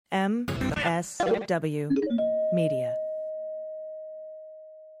MSW Media.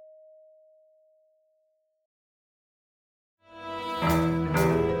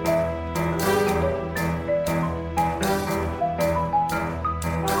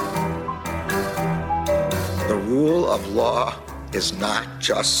 The rule of law is not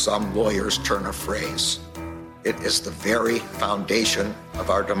just some lawyer's turn of phrase. It is the very foundation of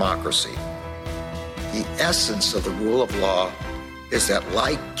our democracy. The essence of the rule of law is that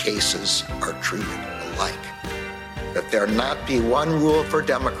like cases are treated alike. That there not be one rule for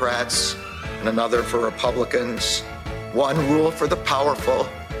Democrats and another for Republicans, one rule for the powerful,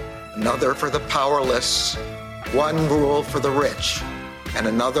 another for the powerless, one rule for the rich and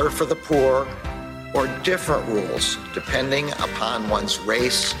another for the poor, or different rules depending upon one's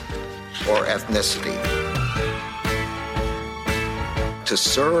race or ethnicity. To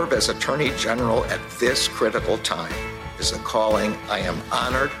serve as Attorney General at this critical time is a calling I am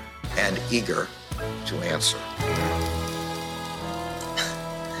honored and eager to answer.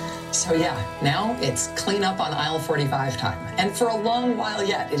 So now it's cleanup on aisle 45 time. And for a long while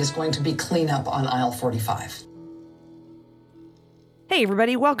yet, it is going to be cleanup on aisle 45. Hey,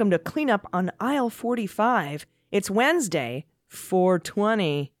 everybody, welcome to Cleanup on Aisle 45. It's Wednesday,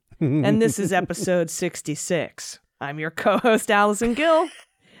 4/20, and this is episode 66. I'm your co-host, Allison Gill,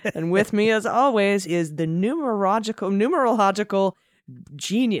 and with me, as always, is the numerological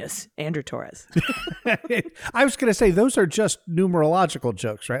genius, Andrew Torres. I was going to say, those are just numerological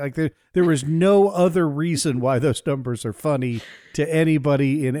jokes, right? Like there was no other reason why those numbers are funny to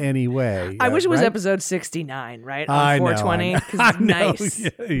anybody in any way. I wish it was right? episode 69, right? On I 420, because it's nice,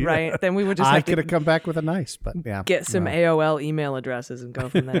 yeah. right? Then we would just I have could to have come back with a nice, but yeah. get some AOL email addresses and go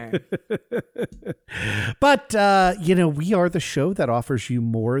from there. But, we are the show that offers you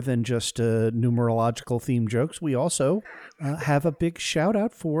more than just numerological themed jokes. We also have a big shout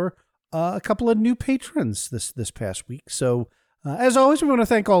out for a couple of new patrons this past week. So as always, we want to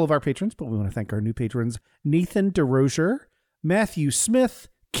thank all of our patrons, but we want to thank our new patrons, Nathan DeRozier, Matthew Smith,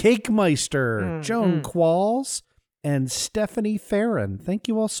 Cake Meister, Joan Qualls, and Stephanie Farron. Thank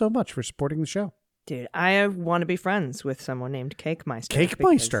you all so much for supporting the show. Dude, I want to be friends with someone named Cake Meister. Cake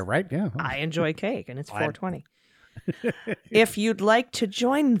Meister, right? Yeah. I enjoy cake, and it's 420. If you'd like to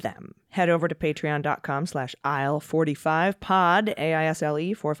join them, head over to patreon.com/aisle45pod,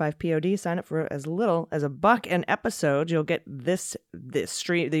 AISLE 45POD. Sign up for as little as $1 an episode. You'll get this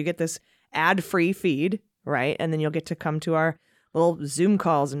stream. You get this ad-free feed, right? And then you'll get to come to our little Zoom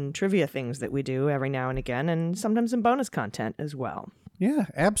calls and trivia things that we do every now and again, and sometimes some bonus content as well. Yeah,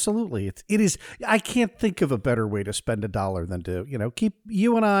 absolutely. It is. I can't think of a better way to spend $1 than to, keep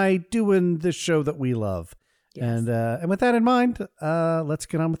you and I doing this show that we love. Yes. And with that in mind, let's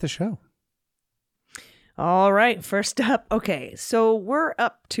get on with the show. All right. First up. Okay. So we're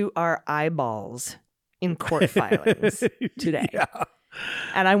up to our eyeballs in court filings today. Yeah.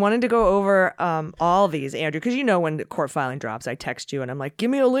 And I wanted to go over all these, Andrew, because when the court filing drops, I text you and I'm like, give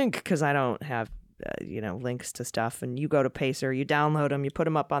me a link, because I don't have, links to stuff. And you go to Pacer, you download them, you put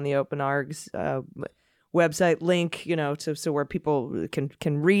them up on the OpenArgs website link, so where people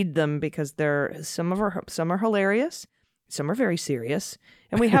can read them, because some are hilarious, some are very serious,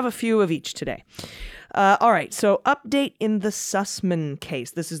 and we have a few of each today. All right, so update in the Sussman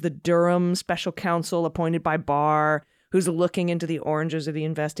case. This is the Durham special counsel appointed by Barr, who's looking into the oranges of the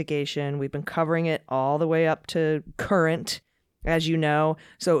investigation. We've been covering it all the way up to current, as you know,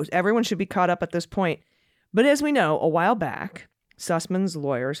 so everyone should be caught up at this point. But as we know, a while back, Sussman's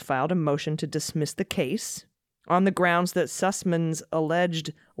lawyers filed a motion to dismiss the case on the grounds that Sussman's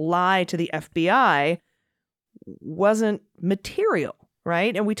alleged lie to the FBI wasn't material,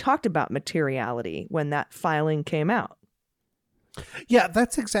 right? And we talked about materiality when that filing came out. Yeah,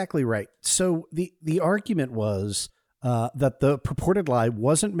 that's exactly right. So the argument was that the purported lie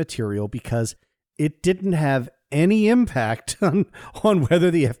wasn't material because it didn't have any impact on whether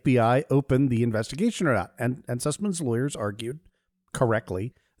the FBI opened the investigation or not. And Sussman's lawyers argued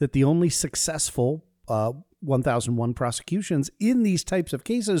correctly that the only successful 1001 prosecutions in these types of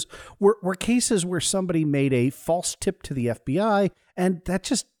cases were cases where somebody made a false tip to the FBI, and that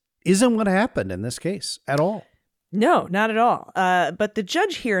just isn't what happened in this case at all. No, not at all. But the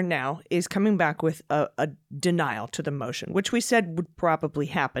judge here now is coming back with a denial to the motion, which we said would probably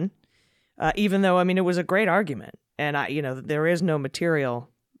happen, even though, it was a great argument. And, there is no material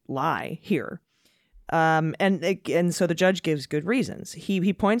lie here. And so the judge gives good reasons.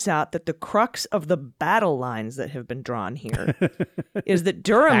 He points out that the crux of the battle lines that have been drawn here is that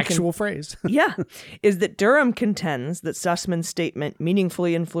Durham phrase. Is that Durham contends that Sussman's statement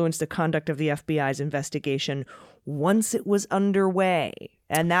meaningfully influenced the conduct of the FBI's investigation once it was underway.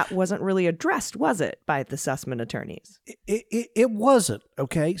 And that wasn't really addressed, was it, by the Sussman attorneys? It wasn't,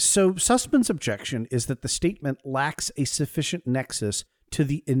 okay? So Sussman's objection is that the statement lacks a sufficient nexus to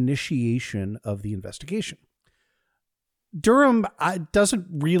the initiation of the investigation. Durham doesn't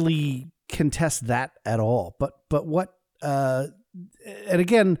really contest that at all. But what, and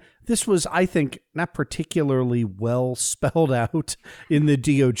again, this was, I think, not particularly well spelled out in the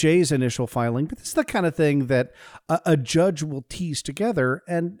DOJ's initial filing, but this is the kind of thing that a judge will tease together.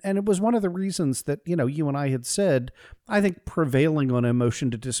 And it was one of the reasons that, you and I had said, I think prevailing on a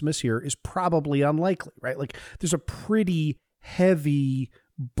motion to dismiss here is probably unlikely, right? Like there's a pretty heavy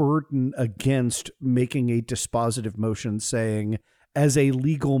burden against making a dispositive motion saying, as a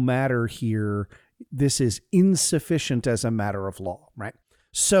legal matter here, this is insufficient as a matter of law, right?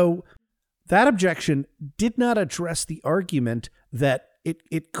 So that objection did not address the argument that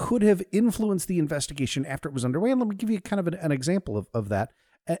it could have influenced the investigation after it was underway. And let me give you kind of an example of that.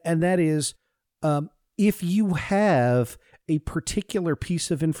 And that is, if you have a particular piece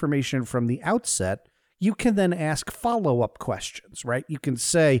of information from the outset, you can then ask follow-up questions, right? You can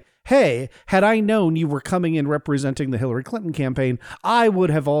say, hey, had I known you were coming in representing the Hillary Clinton campaign, I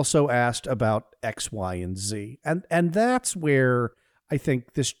would have also asked about X, Y, and Z. And that's where I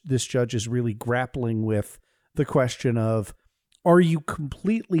think this judge is really grappling with the question of, are you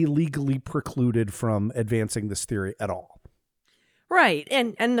completely legally precluded from advancing this theory at all? Right.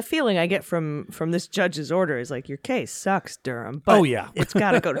 And the feeling I get from this judge's order is like, your case sucks, Durham. But it's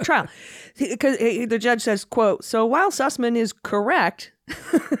got to go to trial. Because the judge says, quote, so while Sussman is correct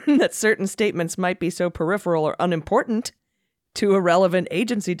that certain statements might be so peripheral or unimportant to a relevant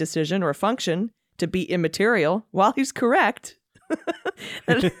agency decision or function to be immaterial, while he's correct,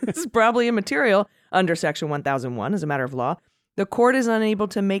 that it's probably immaterial under Section 1001 as a matter of law, the court is unable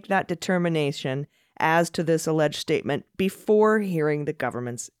to make that determination as to this alleged statement before hearing the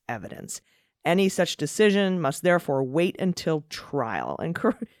government's evidence. Any such decision must therefore wait until trial. And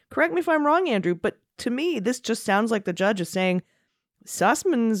correct me if I'm wrong, Andrew, but to me, this just sounds like the judge is saying,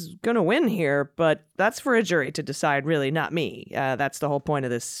 Sussman's going to win here, but that's for a jury to decide, really, not me. That's the whole point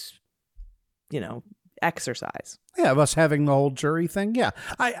of this, exercise. Yeah, of us having the whole jury thing. Yeah,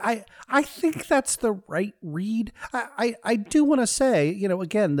 I think that's the right read. I do want to say,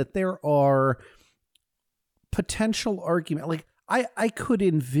 again, that there are potential argument. Like I could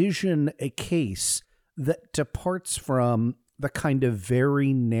envision a case that departs from the kind of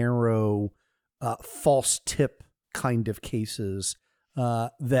very narrow false tip kind of cases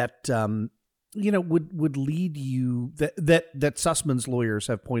that would lead you that Sussman's lawyers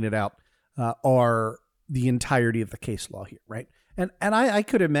have pointed out are the entirety of the case law here, right? And I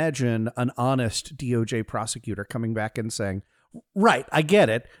could imagine an honest DOJ prosecutor coming back and saying, right, I get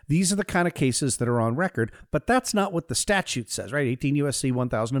it. These are the kind of cases that are on record, but that's not what the statute says, right? 18 U.S.C.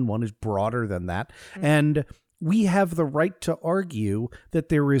 1001 is broader than that. Mm-hmm. And we have the right to argue that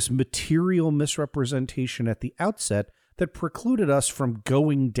there is material misrepresentation at the outset that precluded us from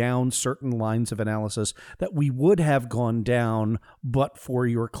going down certain lines of analysis that we would have gone down but for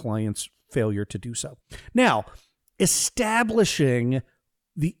your client's failure to do so. Now, establishing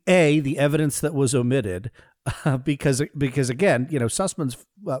the evidence that was omitted, because again, Sussman's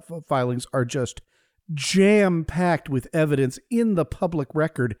filings are just jam-packed with evidence in the public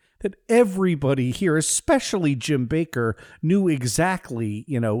record that everybody here, especially Jim Baker, knew exactly,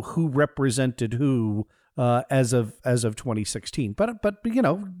 who represented who as of 2016. But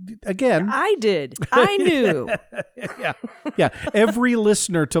again, I did. I knew. Yeah. Every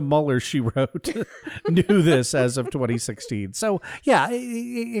listener to Mueller, she wrote, knew this as of 2016. So yeah,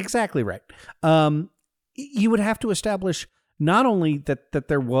 exactly right. You would have to establish not only that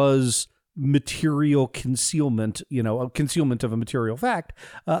there was material concealment, concealment of a material fact,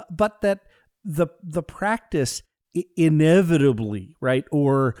 but that the practice inevitably, right,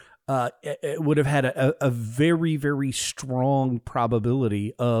 or it would have had a very, very strong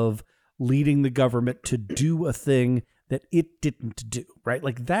probability of leading the government to do a thing that it didn't do, right?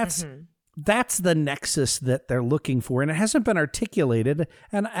 Like that's the nexus that they're looking for, and it hasn't been articulated.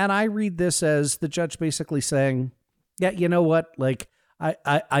 And I read this as the judge basically saying, yeah, you know what? Like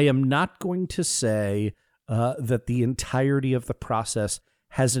I am not going to say that the entirety of the process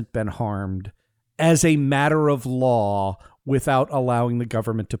hasn't been harmed as a matter of law without allowing the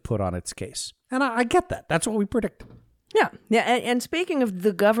government to put on its case. And I get that. That's what we predict. Yeah. And speaking of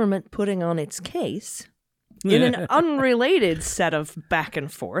the government putting on its case, in an unrelated set of back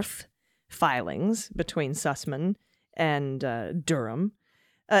and forth filings between Sussman and Durham,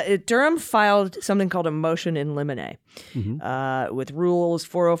 Durham filed something called a motion in limine with rules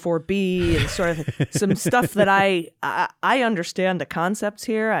 404B and sort of some stuff that I understand the concepts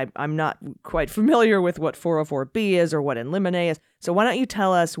here. I'm not quite familiar with what 404B is or what in limine is. So why don't you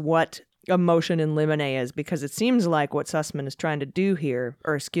tell us what a motion in limine is? Because it seems like what Sussman is trying to do here,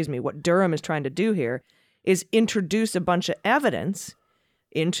 or excuse me, what Durham is trying to do here is introduce a bunch of evidence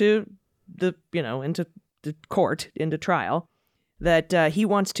into the court, into trial, that he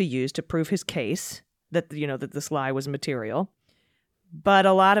wants to use to prove his case that this lie was material, but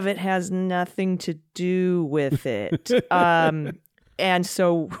a lot of it has nothing to do with it. And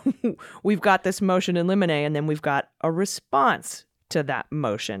so we've got this motion in limine, and then we've got a response to that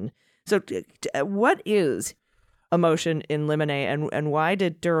motion. So what is a motion in limine, and why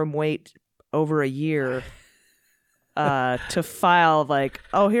did Durham wait over a year to file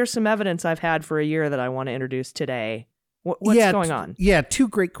here's some evidence I've had for a year that I want to introduce today? What's going on? Yeah, two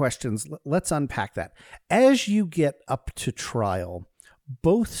great questions. Let's unpack that. As you get up to trial,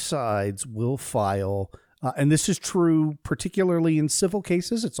 both sides will file, and this is true particularly in civil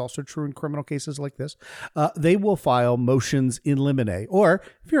cases. It's also true in criminal cases like this. They will file motions in limine, or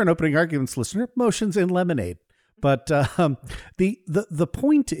if you're an opening arguments listener, motions in lemonade. But the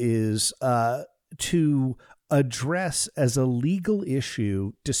point is to address as a legal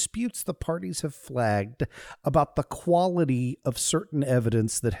issue disputes the parties have flagged about the quality of certain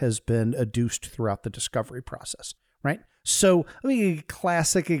evidence that has been adduced throughout the discovery process, right? So let me give you a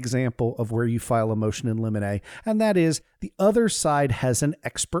classic example of where you file a motion in limine, and that is the other side has an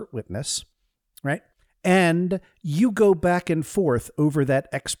expert witness, right? And you go back and forth over that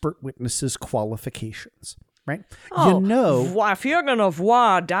expert witness's qualifications. Right? If you're going to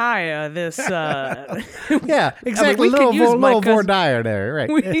voir dire this... yeah, exactly. Little voir dire there, right?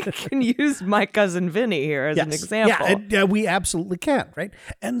 We can use my cousin Vinny here as an example. Yeah, we absolutely can, right?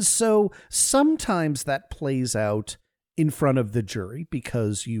 And so sometimes that plays out in front of the jury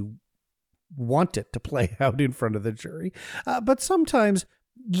because you want it to play out in front of the jury. But sometimes,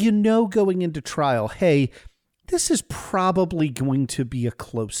 going into trial, hey, this is probably going to be a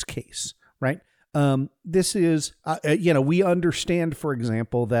close case, right? This is, we understand, for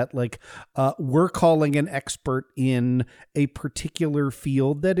example, that we're calling an expert in a particular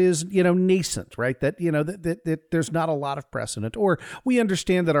field that is, nascent, right? That, that there's not a lot of precedent, or we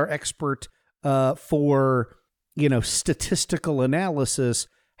understand that our expert, for, statistical analysis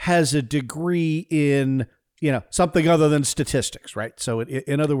has a degree in, something other than statistics, right? So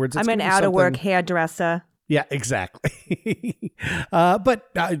in other words, I'm an out-of-work hairdresser. Yeah, exactly.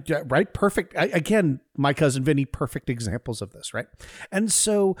 Right. Perfect. Again, my cousin Vinny, perfect examples of this. Right. And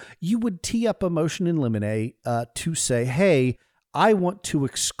so you would tee up a motion in limine to say, hey, I want to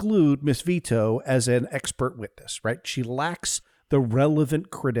exclude Miss Vito as an expert witness. Right. She lacks the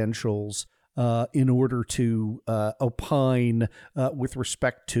relevant credentials in order to opine with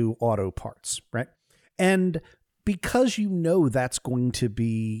respect to auto parts. Right. And because that's going to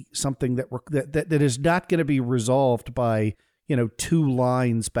be something that is not going to be resolved by, two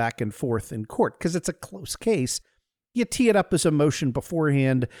lines back and forth in court, because it's a close case, you tee it up as a motion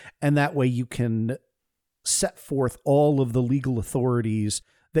beforehand, and that way you can set forth all of the legal authorities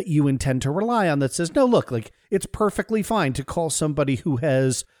that you intend to rely on that says, no, look, it's perfectly fine to call somebody who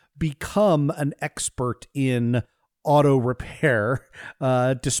has become an expert in auto repair,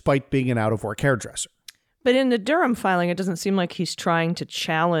 despite being an out-of-work hairdresser. But in the Durham filing, it doesn't seem like he's trying to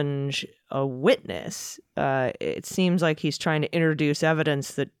challenge a witness. It seems like he's trying to introduce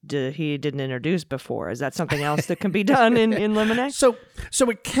evidence that he didn't introduce before. Is that something else that can be done in limine? So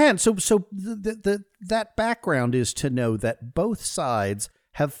it can. So that background is to know that both sides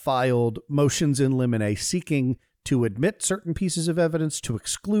have filed motions in limine seeking to admit certain pieces of evidence, to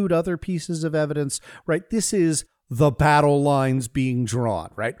exclude other pieces of evidence. Right? This is the battle lines being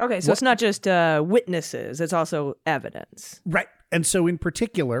drawn, right? Okay, so it's not just witnesses, it's also evidence. Right. And so in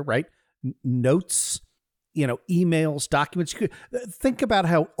particular, right, notes, emails, documents, think about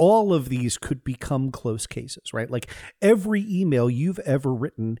how all of these could become close cases, right? Every email you've ever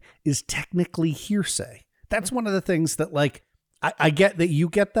written is technically hearsay. That's one of the things that I get that you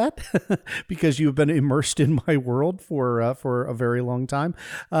get that because you've been immersed in my world for a very long time.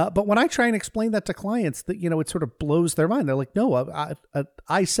 But when I try and explain that to clients, that it sort of blows their mind. They're like, "No,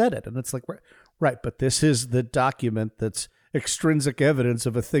 I said it," and it's like, right, but this is the document that's extrinsic evidence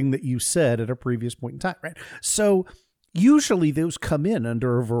of a thing that you said at a previous point in time, right? So usually those come in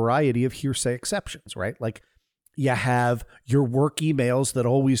under a variety of hearsay exceptions, right? You have your work emails that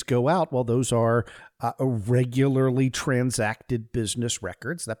always go out. Well, those are regularly transacted business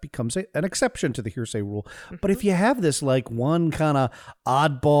records. That becomes an exception to the hearsay rule. But if you have this like one kind of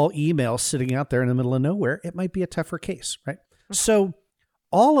oddball email sitting out there in the middle of nowhere, it might be a tougher case, right? So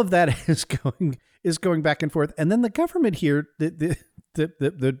all of that is going back and forth. And then the government here,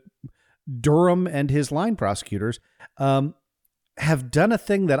 the Durham and his line prosecutors have done a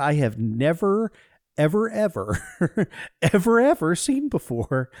thing that I have never ever seen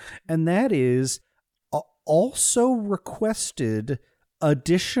before. And that is also requested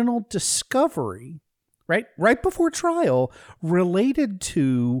additional discovery, right before trial, related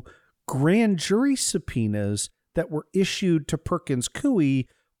to grand jury subpoenas that were issued to Perkins Coie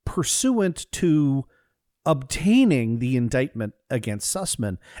pursuant to obtaining the indictment against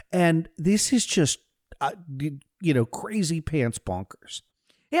Sussman. And this is just, crazy pants bonkers.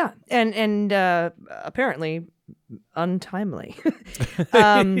 Yeah, and apparently untimely.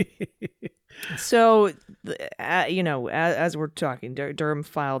 So, as we're talking, Durham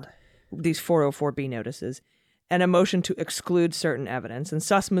filed these 404B notices and a motion to exclude certain evidence, and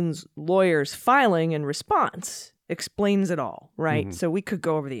Sussman's lawyer's filing in response explains it all, right? Mm-hmm. So we could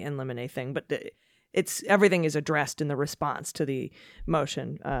go over the in limine thing, but everything is addressed in the response to the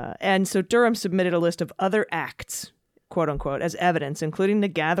motion. And so Durham submitted a list of other acts, quote unquote, as evidence, including the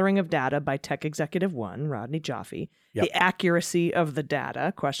gathering of data by Tech Executive One, Rodney Joffe, the accuracy of the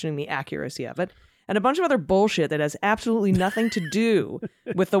data, questioning the accuracy of it, and a bunch of other bullshit that has absolutely nothing to do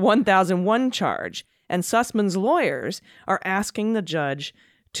with the 1001 charge. And Sussman's lawyers are asking the judge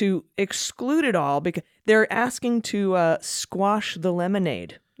to exclude it all because they're asking to squash the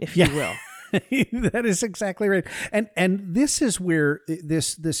lemonade, if you will. That is exactly right. And this is where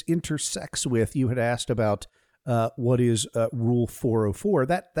this intersects with, you had asked about what is Rule 404.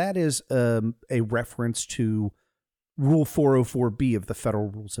 That is a reference to Rule 404B of the Federal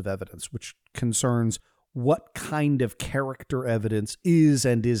Rules of Evidence, which concerns what kind of character evidence is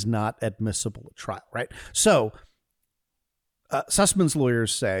and is not admissible at trial, right? So Sussman's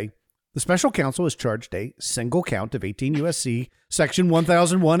lawyers say the special counsel has charged a single count of 18 U.S.C. Section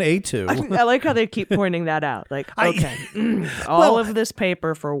 1001A2. I like how they keep pointing that out. Like, okay, all of this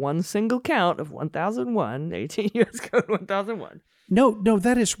paper for one single count of 1001, 18 U.S. Code 1001. No,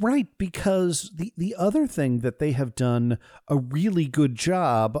 that is right, because the other thing that they have done a really good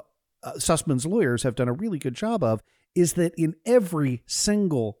job, Sussman's lawyers have done a really good job of, is that in every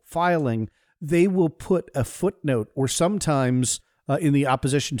single filing, they will put a footnote, or sometimes in the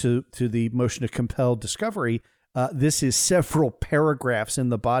opposition to the motion to compel discovery, this is several paragraphs in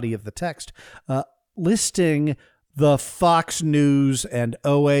the body of the text, listing the Fox News and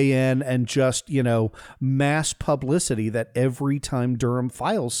OAN and just, mass publicity that every time Durham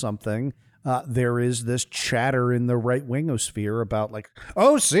files something, there is this chatter in the right wingosphere about like,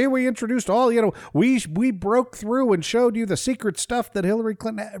 oh, see, we introduced all, we broke through and showed you the secret stuff that Hillary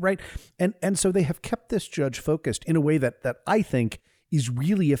Clinton had, right? And so they have kept this judge focused in a way that I think is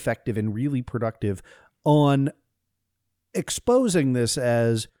really effective and really productive on exposing this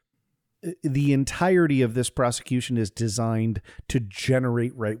as the entirety of this prosecution is designed to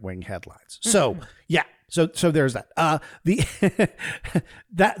generate right-wing headlines. So, yeah. So there's that.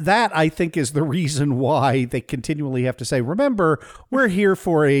 That I think is the reason why they continually have to say, remember, we're here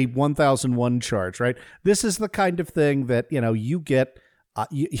for a 1001 charge, right? This is the kind of thing that, you get,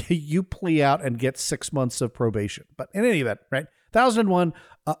 you plea out and get 6 months of probation. But in any event, right? 1001,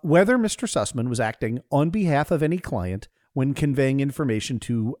 whether Mr. Sussman was acting on behalf of any client when conveying information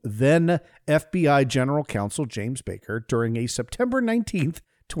to then FBI General Counsel James Baker during a September 19th,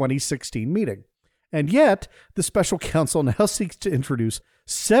 2016 meeting. And yet, the special counsel now seeks to introduce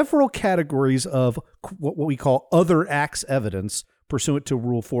several categories of what we call other acts evidence pursuant to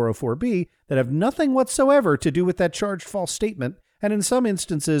Rule 404B that have nothing whatsoever to do with that charged false statement, and in some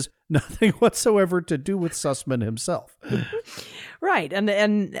instances, nothing whatsoever to do with Sussman himself. Right.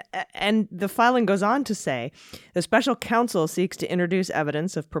 And the filing goes on to say, the special counsel seeks to introduce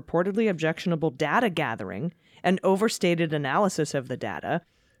evidence of purportedly objectionable data gathering and overstated analysis of the data,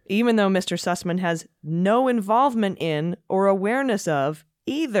 even though Mr. Sussman has no involvement in or awareness of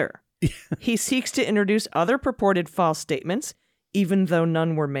either. He seeks to introduce other purported false statements, even though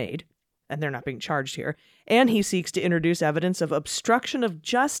none were made, and they're not being charged here. And he seeks to introduce evidence of obstruction of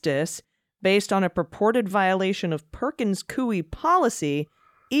justice based on a purported violation of Perkins Coie policy,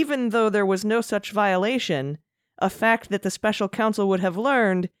 even though there was no such violation, a fact that the special counsel would have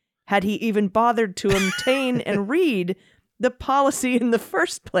learned had he even bothered to obtain and read the policy in the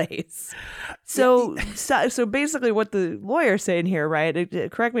first place. So basically what the lawyer's saying here, right,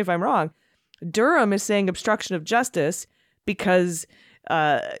 correct me if I'm wrong, Durham is saying obstruction of justice because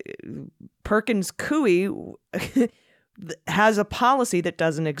Perkins Coie has a policy that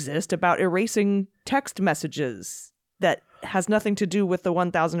doesn't exist about erasing text messages that has nothing to do with the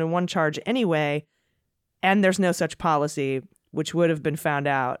 1001 charge anyway. And there's no such policy, which would have been found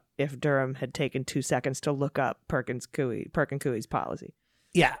out if Durham had taken 2 seconds to look up Perkins Coie's policy.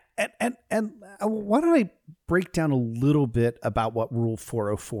 Yeah. And why don't I break down a little bit about what Rule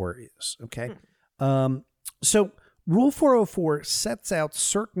 404 is? Okay. So Rule 404 sets out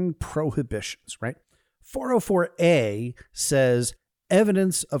certain prohibitions, right? 404A says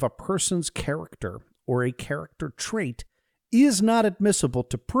evidence of a person's character or a character trait is not admissible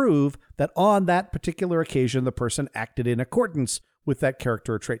to prove that on that particular occasion the person acted in accordance with that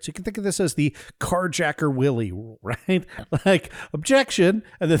character or trait. So you can think of this as the carjacker Willie rule, right? Like, objection,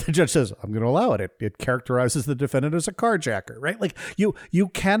 and then the judge says, I'm going to allow it. It characterizes the defendant as a carjacker, right? Like, you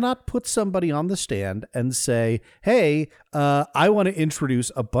cannot put somebody on the stand and say, hey, I want to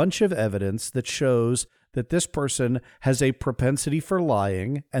introduce a bunch of evidence that shows that this person has a propensity for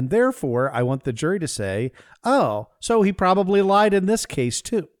lying, and therefore I want the jury to say, oh, so he probably lied in this case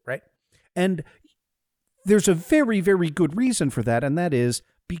too, right? And there's a very, very good reason for that, and that is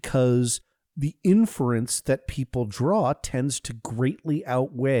because the inference that people draw tends to greatly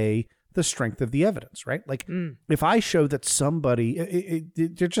outweigh the strength of the evidence, right? Like, if I show that somebody,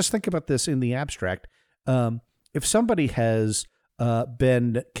 just think about this in the abstract, if somebody has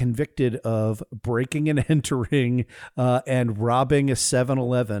been convicted of breaking and entering and robbing a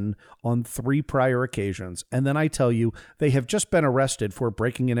 7-Eleven on 3 prior occasions, and then I tell you they have just been arrested for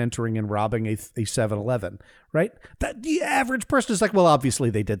breaking and entering and robbing a 7-Eleven, right? That the average person is like, well, obviously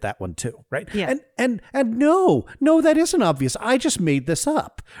they did that one too, right? Yeah. And no, that isn't obvious. I just made this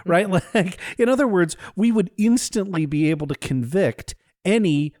up, right? Like, in other words, we would instantly be able to convict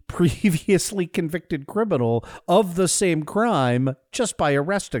any previously convicted criminal of the same crime just by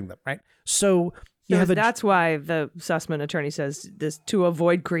arresting them, right? So that's why the Sussman attorney says this, to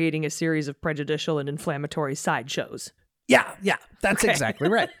avoid creating a series of prejudicial and inflammatory sideshows. Yeah, that's exactly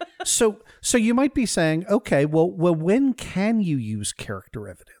right. So you might be saying, okay, well, when can you use character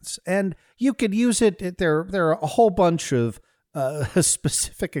evidence? And you could use it. There are a whole bunch of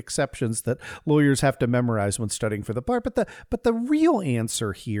specific exceptions that lawyers have to memorize when studying for the bar. But the real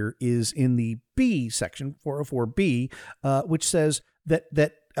answer here is in the B section, 404B, which says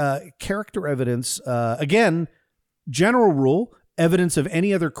that character evidence, again, general rule, evidence of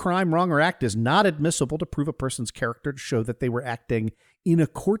any other crime, wrong, or act is not admissible to prove a person's character to show that they were acting in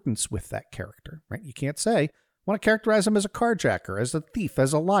accordance with that character, right? You can't say, I want to characterize them as a carjacker, as a thief,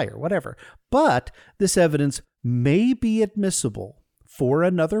 as a liar, whatever. But this evidence may be admissible for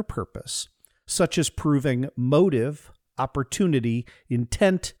another purpose, such as proving motive, opportunity,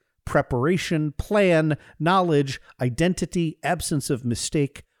 intent, preparation, plan, knowledge, identity, absence of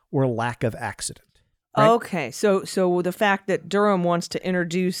mistake, or lack of accident. Right? Okay, so the fact that Durham wants to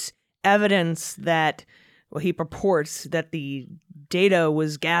introduce evidence that, well, he purports that the data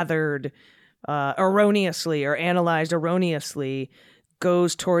was gathered erroneously or analyzed erroneously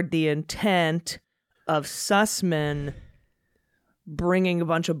goes toward the intent of Sussman bringing a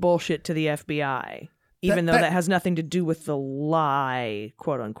bunch of bullshit to the FBI, even though that has nothing to do with the lie,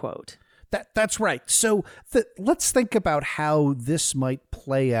 quote unquote. That's right. So let's think about how this might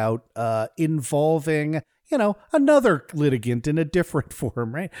play out involving, another litigant in a different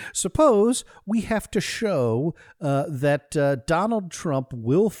form, right? Suppose we have to show that Donald Trump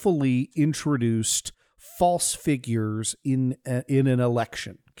willfully introduced false figures in an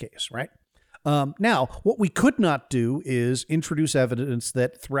election case, right? Now, what we could not do is introduce evidence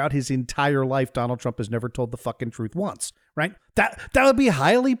that throughout his entire life, Donald Trump has never told the fucking truth once, right? That would be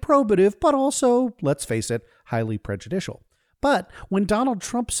highly probative, but also, let's face it, highly prejudicial. But when Donald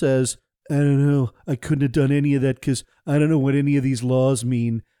Trump says, I don't know, I couldn't have done any of that because I don't know what any of these laws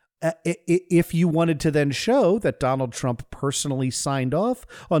mean. If you wanted to then show that Donald Trump personally signed off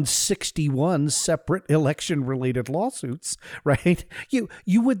on 61 separate election-related lawsuits, right,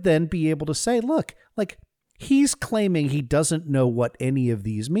 you would then be able to say, look, like, he's claiming he doesn't know what any of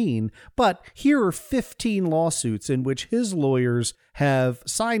these mean, but here are 15 lawsuits in which his lawyers have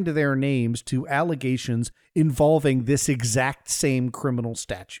signed their names to allegations involving this exact same criminal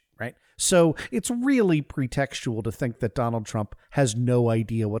statute, right? So it's really pretextual to think that Donald Trump has no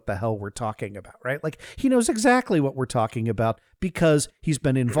idea what the hell we're talking about, right? Like, he knows exactly what we're talking about because he's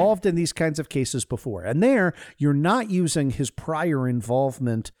been involved in these kinds of cases before. And there, you're not using his prior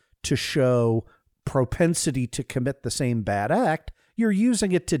involvement to show propensity to commit the same bad act. You're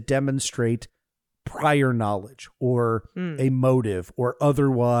using it to demonstrate prior knowledge or a motive or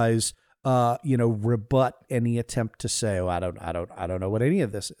otherwise rebut any attempt to say, oh, I don't know what any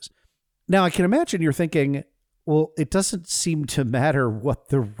of this is. Now, I can imagine you're thinking, well, it doesn't seem to matter what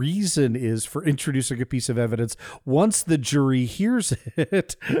the reason is for introducing a piece of evidence. Once the jury hears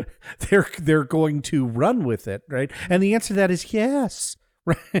it, they're going to run with it, right? And the answer to that is yes,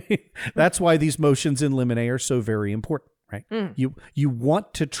 right? That's why these motions in limine are so very important, right? You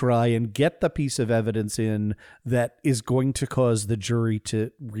want to try and get the piece of evidence in that is going to cause the jury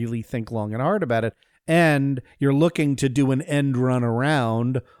to really think long and hard about it. And you're looking to do an end run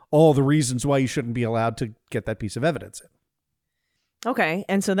around all the reasons why you shouldn't be allowed to get that piece of evidence in. Okay,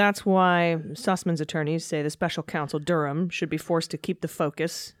 and so that's why Sussman's attorneys say the special counsel Durham should be forced to keep the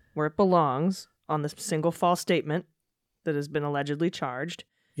focus where it belongs on the single false statement that has been allegedly charged.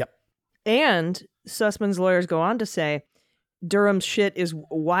 Yep. And Sussman's lawyers go on to say Durham's shit is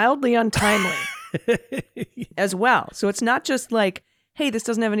wildly untimely as well. So it's not just like, hey, this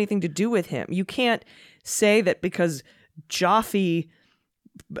doesn't have anything to do with him. You can't say that because Joffe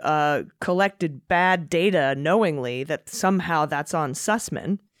collected bad data knowingly that somehow that's on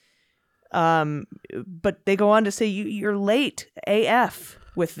Sussman. But they go on to say you're late AF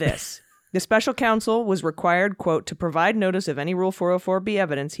with this. The special counsel was required, quote, to provide notice of any Rule 404B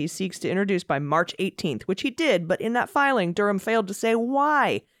evidence he seeks to introduce by March 18th, which he did. But in that filing, Durham failed to say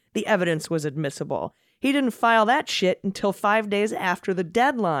why the evidence was admissible. He didn't file that shit until 5 days after the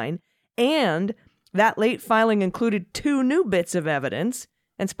deadline. And that late filing included 2 new bits of evidence.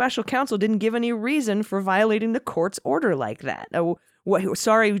 And special counsel didn't give any reason for violating the court's order like that.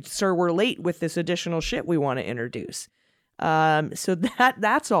 Sorry, sir, we're late with this additional shit we want to introduce. So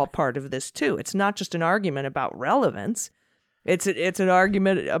that's all part of this too. It's not just an argument about relevance. It's an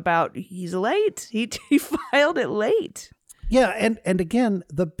argument about he's late. He filed it late. Yeah, and again,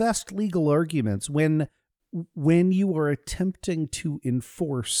 the best legal arguments when you are attempting to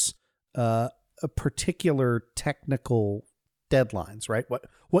enforce a particular technical deadlines, right?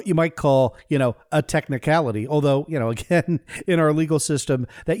 What you might call, a technicality. Although, again, in our legal system,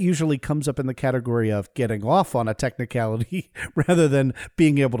 that usually comes up in the category of getting off on a technicality rather than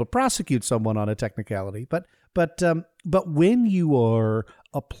being able to prosecute someone on a technicality. But when you are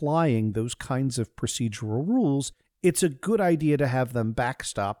applying those kinds of procedural rules, it's a good idea to have them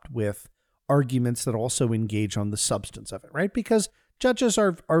backstopped with arguments that also engage on the substance of it, right? Because judges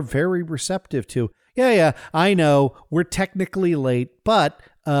are very receptive to, yeah, I know we're technically late, but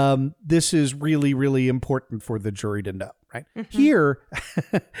this is really, really important for the jury to know, right? Mm-hmm. Here,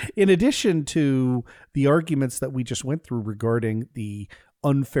 in addition to the arguments that we just went through regarding the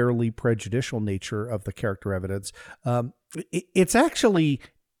unfairly prejudicial nature of the character evidence, it's actually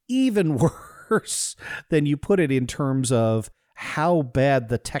even worse than you put it in terms of how bad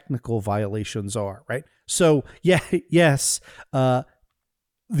the technical violations are, right? So, yes,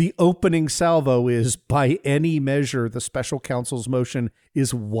 the opening salvo is, by any measure, the special counsel's motion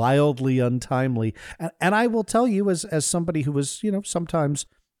is wildly untimely. And I will tell you, as somebody who was, sometimes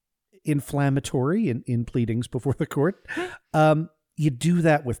inflammatory in pleadings before the court, you do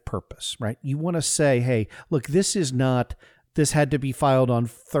that with purpose, right? You want to say, hey, look, this had to be filed on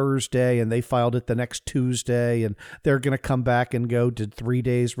Thursday and they filed it the next Tuesday and they're going to come back and go, did 3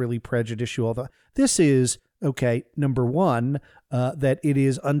 days really prejudicial? This is, okay, number one, that it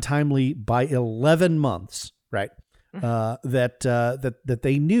is untimely by 11 months, right? That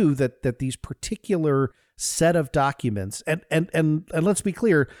they knew that these particular set of documents, and let's be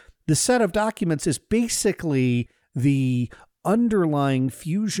clear, the set of documents is basically the underlying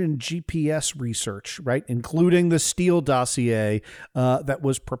Fusion GPS research, right? Including the Steele dossier that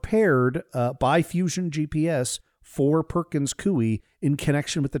was prepared by Fusion GPS for Perkins Coie in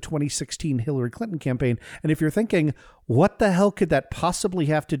connection with the 2016 Hillary Clinton campaign. And if you're thinking, what the hell could that possibly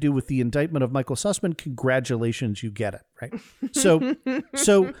have to do with the indictment of Michael Sussman? Congratulations, you get it, right? So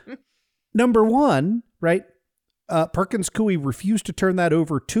number one, right? Perkins Coie refused to turn that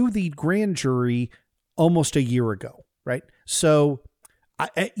over to the grand jury almost a year ago, right? So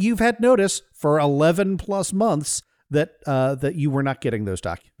you've had notice for 11 plus months that you were not getting those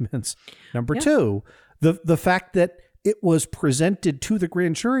documents. Number two, the fact that it was presented to the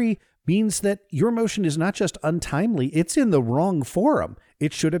grand jury means that your motion is not just untimely, it's in the wrong forum.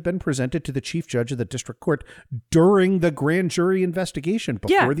 It should have been presented to the chief judge of the district court during the grand jury investigation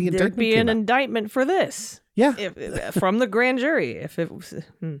before the indictment there'd be came an out. Indictment for this. Yeah. From the grand jury. If it was...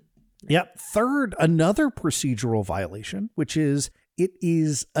 Yep. Third, another procedural violation, which is it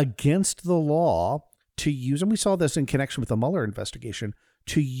is against the law to use, and we saw this in connection with the Mueller investigation,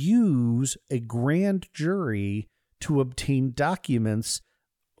 to use a grand jury to obtain documents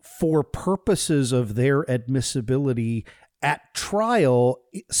for purposes of their admissibility at trial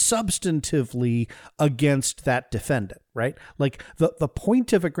substantively against that defendant, right? Like the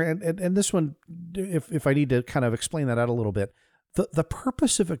point of a grand, and this one, if I need to kind of explain that out a little bit, the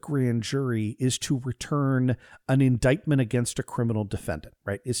purpose of a grand jury is to return an indictment against a criminal defendant,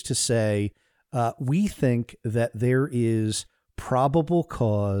 right? Is to say, we think that there is probable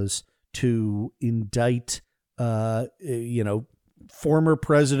cause to indict, former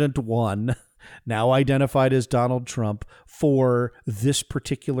President 1, now identified as Donald Trump, for this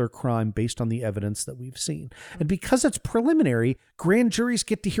particular crime based on the evidence that we've seen. And because it's preliminary, grand juries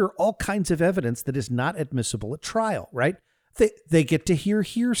get to hear all kinds of evidence that is not admissible at trial, right? They get to hear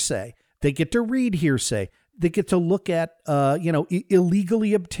hearsay. They get to read hearsay. They get to look at,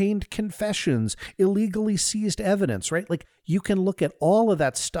 illegally obtained confessions, illegally seized evidence, right? Like you can look at all of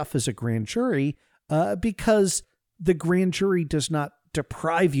that stuff as a grand jury because the grand jury does not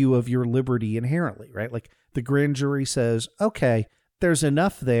deprive you of your liberty inherently, right? Like the grand jury says, okay, there's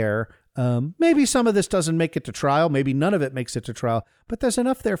enough there. Maybe some of this doesn't make it to trial. Maybe none of it makes it to trial, but there's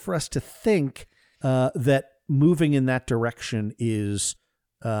enough there for us to think that moving in that direction is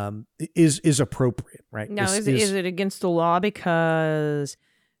appropriate, right? Now, is it against the law because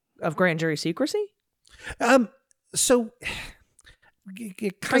of grand jury secrecy?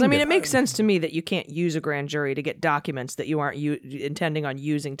 Because it makes sense to me that you can't use a grand jury to get documents that you aren't intending on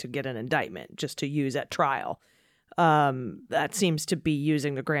using to get an indictment, just to use at trial. That seems to be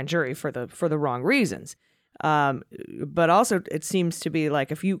using the grand jury for the wrong reasons. But also, it seems to be like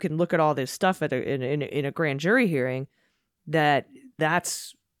if you can look at all this stuff in a grand jury hearing,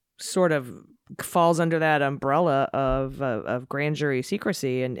 that's sort of falls under that umbrella of grand jury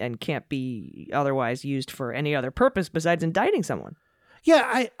secrecy and can't be otherwise used for any other purpose besides indicting someone.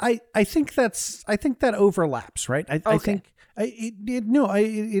 Yeah, I think that overlaps, right? I think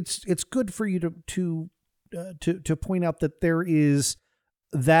it's good for you to point out that there is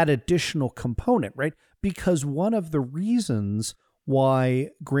that additional component, right? Because one of the reasons why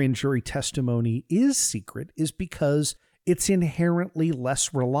grand jury testimony is secret is because it's inherently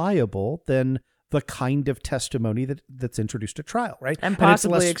less reliable than the kind of testimony that's introduced at trial, right? And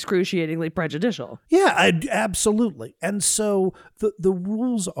possibly excruciatingly prejudicial. Yeah, absolutely. And so the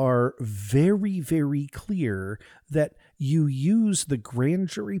rules are very, very clear that you use the grand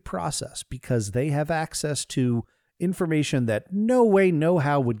jury process because they have access to information that no way, no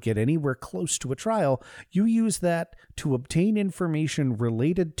how would get anywhere close to a trial. You use that to obtain information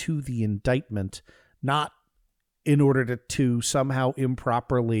related to the indictment, not in order to somehow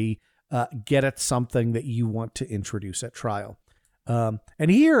improperly get at something that you want to introduce at trial. And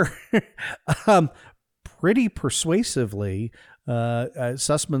here, pretty persuasively,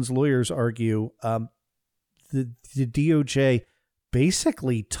 Sussman's lawyers argue the DOJ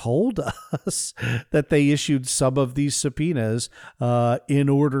basically told us that they issued some of these subpoenas in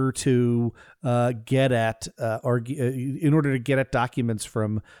order to get at documents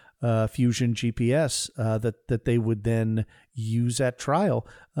from Fusion GPS that they would then use at trial.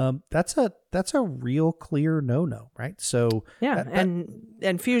 That's a real clear no, right? So yeah,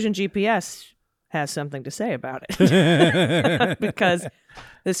 and Fusion GPS has something to say about it because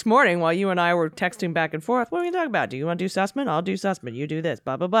this morning while you and I were texting back and forth, what are we talking about? Do you want to do Sussman? I'll do Sussman. You do this.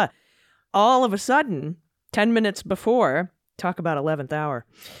 Blah blah blah. All of a sudden, 10 minutes before, talk about 11th hour.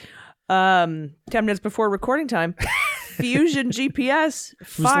 10 minutes before recording time. Fusion GPS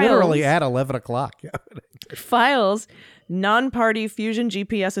files. It was literally at 11 o'clock. Files non-party Fusion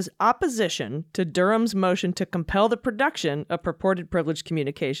GPS's opposition to Durham's motion to compel the production of purported privileged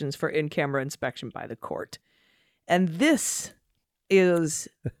communications for in-camera inspection by the court. And this is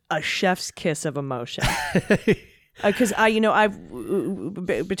a chef's kiss of emotion. Because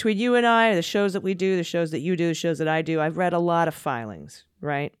between you and I, the shows that we do, the shows that you do, the shows that I do, I've read a lot of filings,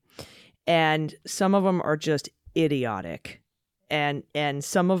 right? And some of them are just idiotic, and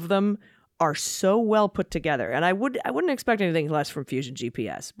some of them are so well put together. And I wouldn't expect anything less from Fusion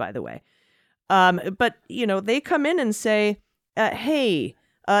GPS, by the way. But they come in and say, "Hey,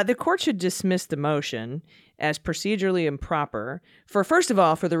 the court should dismiss the motion as procedurally improper for, first of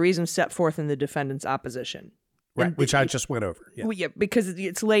all, for the reasons set forth in the defendant's opposition." Right, and which I just went over. Yeah, well, yeah, because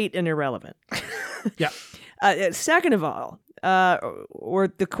it's late and irrelevant. Yeah. Second of all, or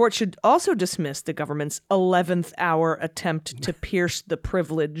the court should also dismiss the government's 11th hour attempt to pierce the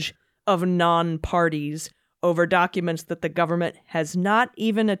privilege of non-parties over documents that the government has not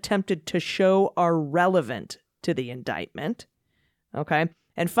even attempted to show are relevant to the indictment. Okay?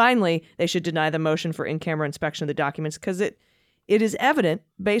 And finally, they should deny the motion for in-camera inspection of the documents because it is evident,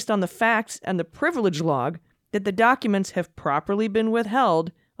 based on the facts and the privilege log, that the documents have properly been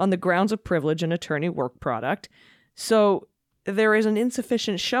withheld on the grounds of privilege and attorney work product. So there is an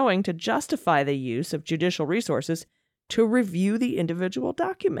insufficient showing to justify the use of judicial resources to review the individual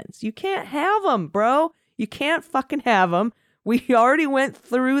documents. You can't have them, bro. You can't fucking have them. We already went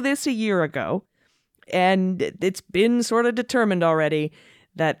through this a year ago, and it's been sort of determined already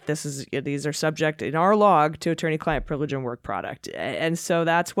that these are subject in our log to attorney-client privilege and work product. And so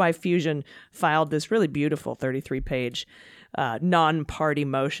that's why Fusion filed this really beautiful 33-page non-party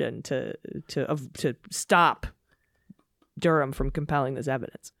motion to stop Durham from compelling this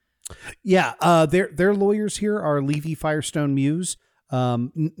evidence. Yeah, their lawyers here are Levy Firestone Muse,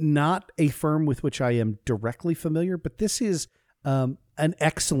 not a firm with which I am directly familiar, but this is an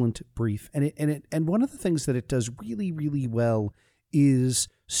excellent brief, and one of the things that it does really, really well is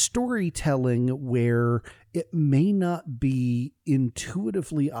storytelling where it may not be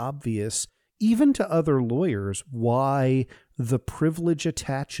intuitively obvious, even to other lawyers, why the privilege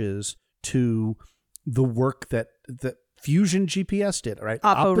attaches to the work that Fusion GPS did, right?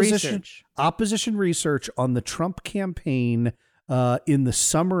 Opposition research on the Trump campaign in the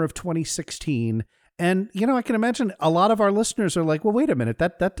summer of 2016. And, I can imagine a lot of our listeners are like, well, wait a minute,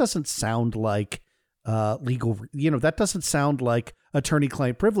 that doesn't sound like legal, that doesn't sound like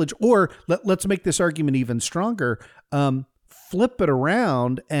attorney-client privilege. Or let's make this argument even stronger. Flip it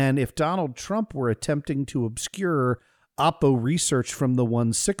around, and if Donald Trump were attempting to obscure Oppo research from the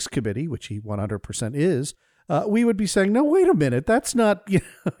 1-6 committee, which he 100% is, we would be saying, no, wait a minute, that's not,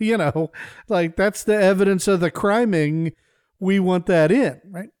 that's the evidence of the criming. We want that in,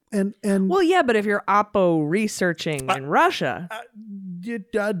 right? And well, yeah, but if you're Oppo researching in Russia,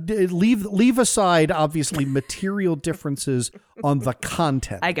 leave aside obviously material differences on the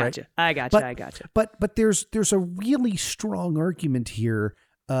content. I got you. But there's a really strong argument here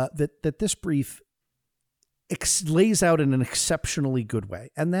that this brief lays out in an exceptionally good way,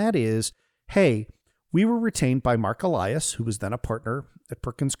 and that is, hey, we were retained by Mark Elias, who was then a partner at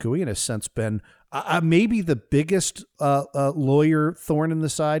Perkins Coie and has since been maybe the biggest lawyer thorn in the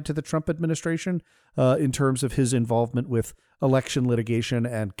side to the Trump administration in terms of his involvement with election litigation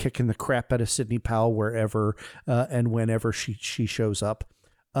and kicking the crap out of Sidney Powell wherever and whenever she shows up.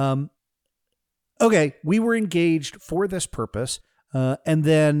 Okay, we were engaged for this purpose, and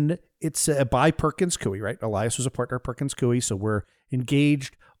then it's by Perkins Coie, right? Elias was a partner at Perkins Coie, so we're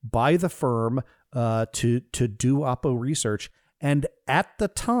engaged by the firm to do Oppo research. And at the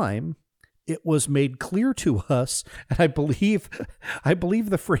time, it was made clear to us, and I believe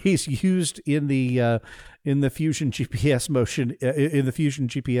the phrase used in the Fusion GPS motion, in the Fusion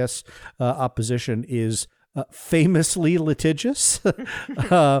GPS opposition, is famously litigious,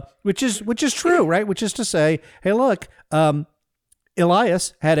 which is true, right? Which is to say, hey, look, Mark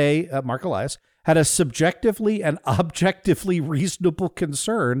Elias had a subjectively and objectively reasonable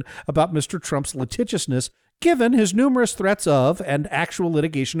concern about Mr. Trump's litigiousness, given his numerous threats of and actual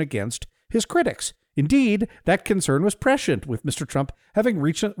litigation against his critics. Indeed, that concern was prescient, with Mr. Trump having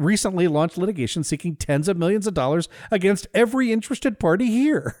recently launched litigation seeking tens of millions of dollars against every interested party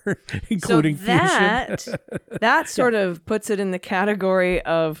here, including Fusion. That sort Yeah. of puts it in the category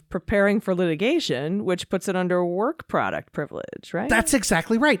of preparing for litigation, which puts it under work product privilege, right? That's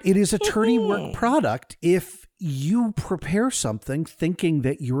exactly right. It is attorney work product if you prepare something thinking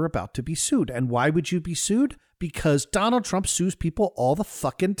that you're about to be sued. And why would you be sued? Because Donald Trump sues people all the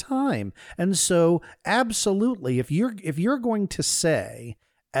fucking time. And so absolutely, if you're going to say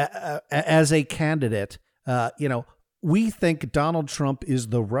as a candidate, we think Donald Trump is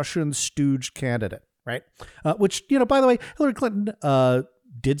the Russian stooge candidate, right? Which, by the way, Hillary Clinton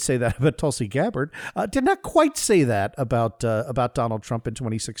did say that about Tulsi Gabbard, did not quite say that about Donald Trump in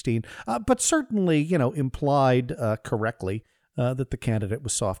 2016, but certainly, implied correctly that the candidate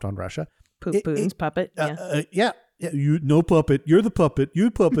was soft on Russia. Putin's puppet. Yeah. You no puppet. You're the puppet.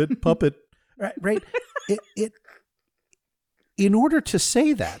 You puppet. Puppet. Right. It. In order to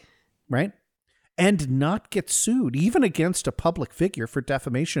say that, right, and not get sued, even against a public figure for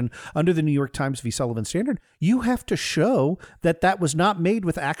defamation under the New York Times v. Sullivan standard, you have to show that was not made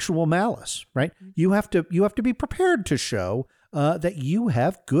with actual malice. Right. You have to be prepared to show that you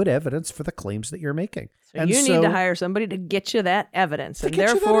have good evidence for the claims that you're making. So you need to hire somebody to get you that evidence, and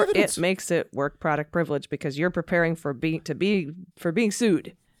therefore it makes it work product privilege because you're preparing for being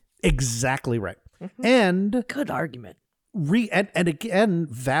sued. Exactly right. Mm-hmm. And good argument. And again,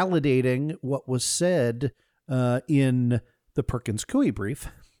 validating what was said in the Perkins Coie brief,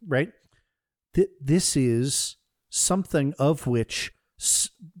 right? This is something of which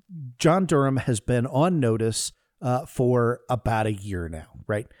John Durham has been on notice for about a year now,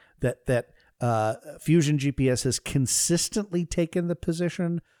 right? That Fusion GPS has consistently taken the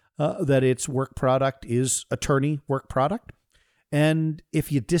position that its work product is attorney work product. And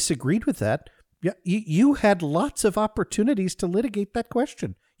if you disagreed with that, you had lots of opportunities to litigate that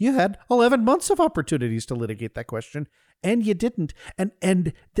question. You had 11 months of opportunities to litigate that question, and you didn't.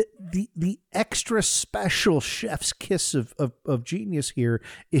 And the extra special chef's kiss of genius here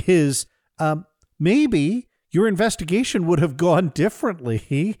is maybe your investigation would have gone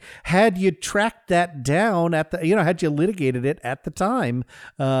differently had you tracked that down at the, had you litigated it at the time,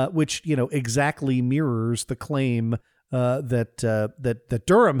 which, exactly mirrors the claim that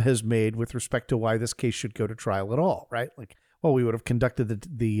Durham has made with respect to why this case should go to trial at all, right? Like, well, we would have conducted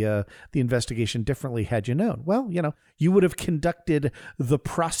the investigation differently had you known. Well, you would have conducted the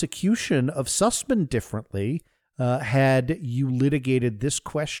prosecution of Sussman differently had you litigated this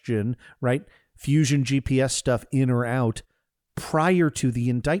question, right? Fusion GPS stuff in or out prior to the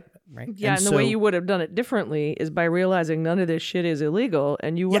indictment, right? Yeah, and the way you would have done it differently is by realizing none of this shit is illegal,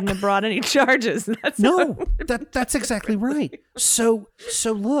 and you wouldn't have brought any charges. That's exactly right. So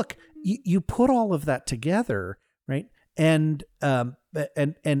look, you put all of that together, right? And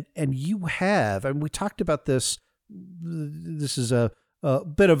you have, and we talked about this. This is a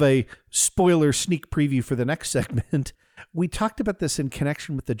bit of a spoiler sneak preview for the next segment. We talked about this in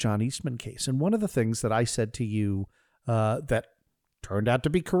connection with the John Eastman case. And one of the things that I said to you that turned out to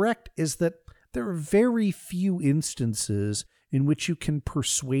be correct is that there are very few instances in which you can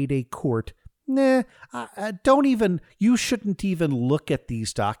persuade a court, you shouldn't even look at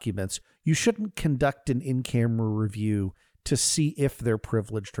these documents. You shouldn't conduct an in-camera review to see if they're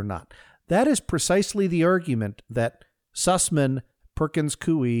privileged or not. That is precisely the argument that Sussman, Perkins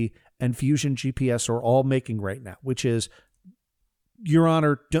Coie, and Fusion GPS are all making right now, which is, Your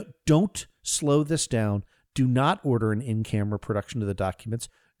Honor, don't slow this down. Do not order an in-camera production of the documents.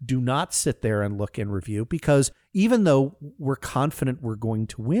 Do not sit there and look and review, because even though we're confident we're going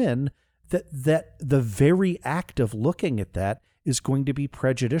to win, that the very act of looking at that is going to be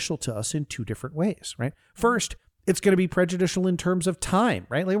prejudicial to us in two different ways, right? First, it's going to be prejudicial in terms of time,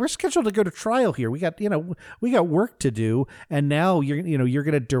 right? Like, we're scheduled to go to trial here. We got work to do, and now you're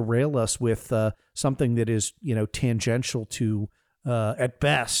going to derail us with something that is tangential to at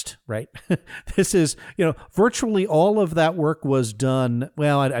best, right? This is virtually all of that work was done.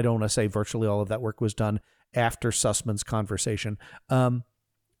 Well, I don't want to say virtually all of that work was done after Sussman's conversation.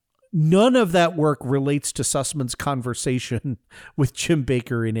 None of that work relates to Sussman's conversation with Jim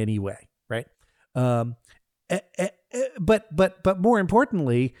Baker in any way, right? But more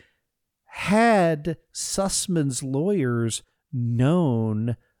importantly, had Sussman's lawyers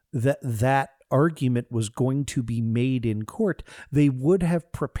known that argument was going to be made in court, they would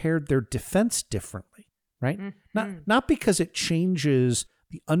have prepared their defense differently, right? Mm-hmm. Not because it changes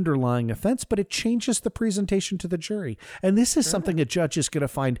the underlying offense, but it changes the presentation to the jury. And this is something a judge is going to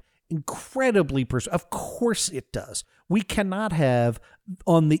find incredibly of course it does. We cannot have,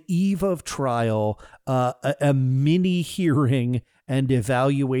 on the eve of trial, a mini hearing and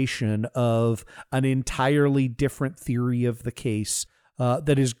evaluation of an entirely different theory of the case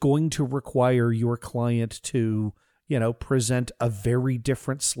that is going to require your client to, present a very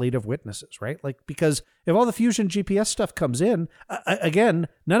different slate of witnesses, right? Like, because if all the Fusion GPS stuff comes in, again,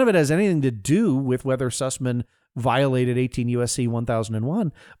 none of it has anything to do with whether Sussman violated 18 U.S.C.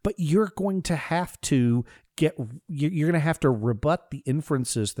 1001, but you're going to have to rebut the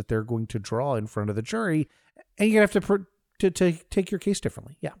inferences that they're going to draw in front of the jury, and you're going to have to take your case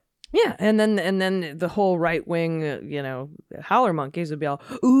differently. Yeah. Yeah, and then the whole right wing, howler monkeys would be all,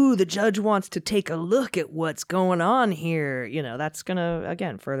 ooh, the judge wants to take a look at what's going on here. That's going to,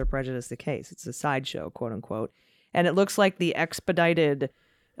 again, further prejudice the case. It's a sideshow, quote unquote. And it looks like the expedited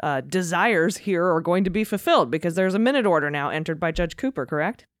desires here are going to be fulfilled because there's a minute order now entered by Judge Cooper,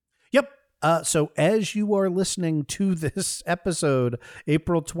 correct? Yep. So as you are listening to this episode,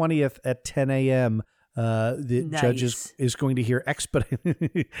 April 20th at 10 a.m., the judge is going to hear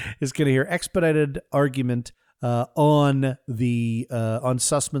expedited argument on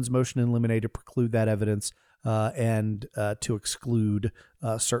Sussman's motion in limine to preclude that evidence and to exclude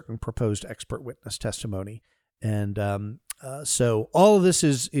certain proposed expert witness testimony. And so all of this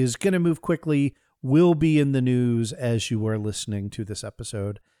is going to move quickly, will be in the news as you are listening to this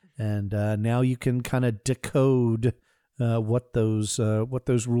episode. And now you can kind of decode what those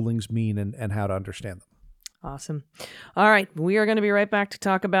rulings mean and how to understand them. Awesome. All right. We are going to be right back to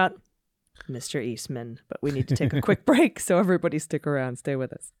talk about Mr. Eastman, but we need to take a quick break. So everybody stick around. Stay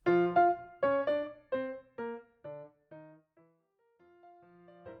with us.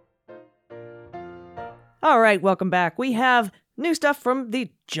 All right. Welcome back. We have new stuff from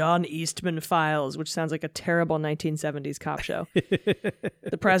the John Eastman files, which sounds like a terrible 1970s cop show.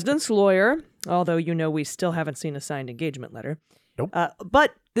 The president's lawyer, although we still haven't seen a signed engagement letter, Nope.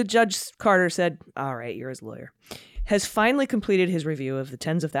 But the Judge Carter said, all right, you're his lawyer, has finally completed his review of the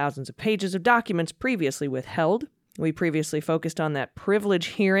tens of thousands of pages of documents previously withheld. We previously focused on that privilege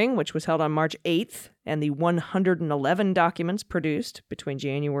hearing, which was held on March 8th, and the 111 documents produced between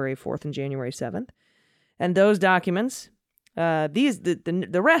January 4th and January 7th. And those documents,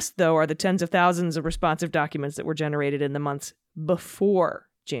 the rest, though, are the tens of thousands of responsive documents that were generated in the months before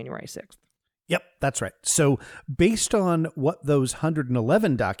January 6th. Yep, that's right. So based on what those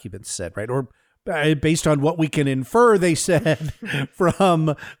 111 documents said, right, or based on what we can infer they said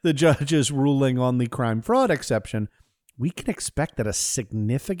from the judge's ruling on the crime fraud exception, we can expect that a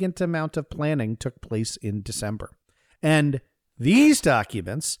significant amount of planning took place in December. And these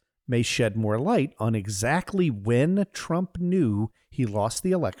documents may shed more light on exactly when Trump knew he lost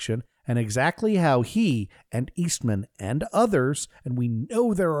the election and exactly how he and Eastman and others, and we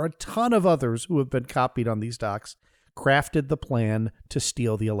know there are a ton of others who have been copied on these docs, crafted the plan to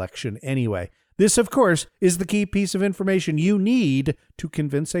steal the election anyway. This, of course, is the key piece of information you need to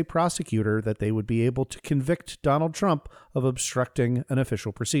convince a prosecutor that they would be able to convict Donald Trump of obstructing an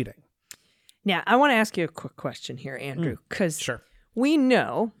official proceeding. Now, I want to ask you a quick question here, Andrew, because Sure. We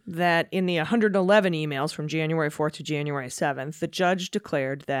know that in the 111 emails from January 4th to January 7th, the judge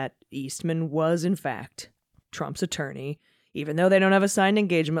declared that Eastman was, in fact, Trump's attorney. Even though they don't have a signed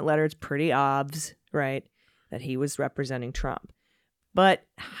engagement letter, it's pretty obvious, right, that he was representing Trump. But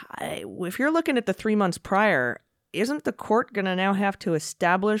if you're looking at the 3 months prior, isn't the court going to now have to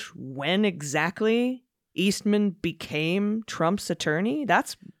establish when exactly Eastman became Trump's attorney?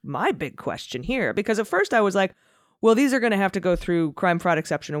 That's my big question here. Because at first I was like, well, these are going to have to go through crime fraud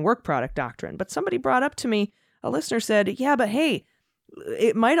exception and work product doctrine. But somebody brought up to me, a listener said, yeah, but hey,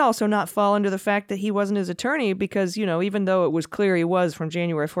 it might also not fall under the fact that he wasn't his attorney because, you know, even though it was clear he was from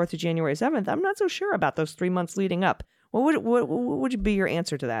January 4th to January 7th, I'm not so sure about those 3 months leading up. What would be your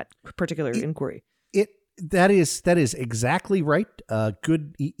answer to that particular inquiry? That is exactly right.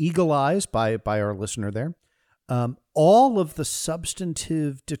 Good eagle eyes by our listener there. All of the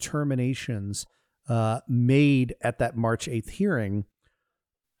substantive determinations made at that March 8th hearing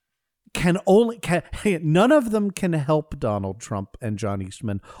none of them can help Donald Trump and John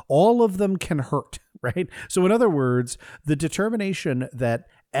Eastman. All of them can hurt, right? So in other words, the determination that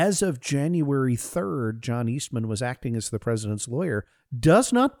as of January 3rd, John Eastman was acting as the president's lawyer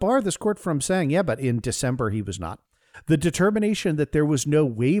does not bar this court from saying, yeah, but in December he was not. The determination that there was no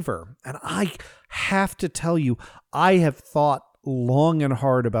waiver, and I have to tell you, I have thought long and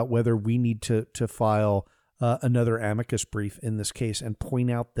hard about whether we need to file another amicus brief in this case and point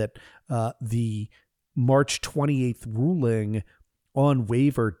out that the March 28th ruling on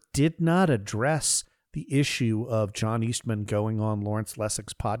waiver did not address the issue of John Eastman going on Lawrence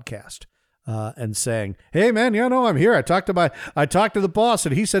Lessig's podcast and saying, hey, man, you know, I'm here. I talked to the boss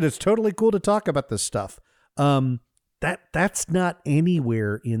and he said it's totally cool to talk about this stuff. That's not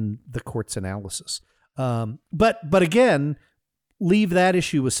anywhere in the court's analysis. But again, leave that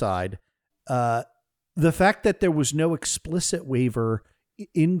issue aside. The fact that there was no explicit waiver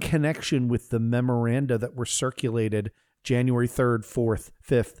in connection with the memoranda that were circulated January 3rd, 4th,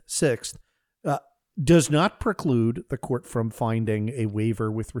 5th, 6th, does not preclude the court from finding a waiver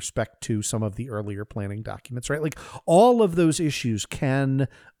with respect to some of the earlier planning documents, right? Like all of those issues can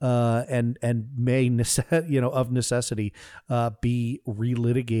and may of necessity be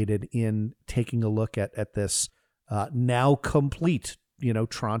relitigated in taking a look at this now complete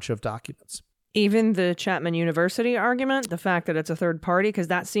tranche of documents. Even the Chapman University argument, the fact that it's a third party, because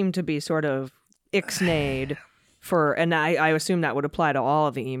that seemed to be sort of ixnayed for, and I assume that would apply to all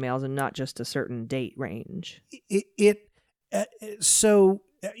of the emails and not just a certain date range. So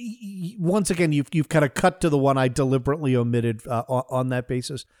once again, you've kind of cut to the one I deliberately omitted on that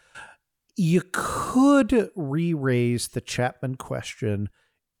basis. You could re-raise the Chapman question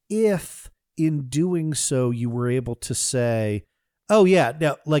if in doing so you were able to say, oh yeah,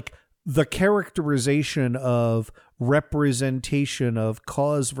 now like the characterization of representation of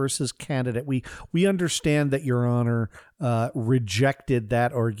cause versus candidate. We understand that Your Honor rejected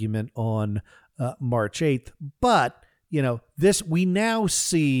that argument on March 8th, but we now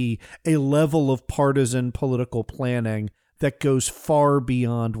see a level of partisan political planning that goes far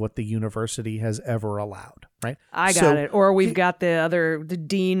beyond what the university has ever allowed, right? I got it. Or we've got the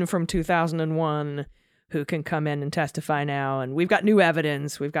dean from 2001 who can come in and testify now, and we've got new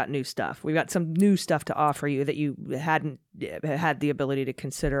evidence, we've got new stuff. We've got some new stuff to offer you that you hadn't had the ability to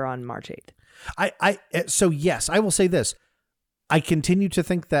consider on March 8th. So yes, I will say this. I continue to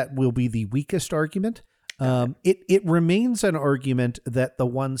think that will be the weakest argument. It remains an argument that the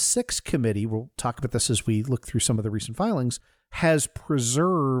 1-6 committee, we'll talk about this as we look through some of the recent filings, has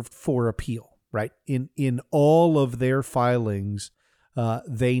preserved for appeal, right? In all of their filings,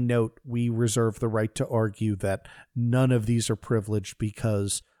 they note we reserve the right to argue that none of these are privileged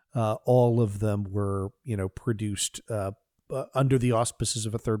because all of them were, produced under the auspices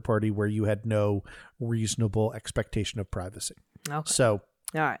of a third party where you had no reasonable expectation of privacy. Okay. So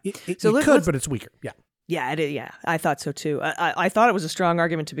all right. It So could, but it's weaker. Yeah. Yeah, yeah, I thought so too. I thought it was a strong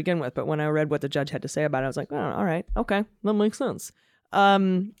argument to begin with, but when I read what the judge had to say about it, I was like, oh, all right, okay, that makes sense.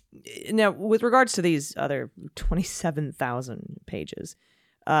 Now, with regards to these other 27,000 pages,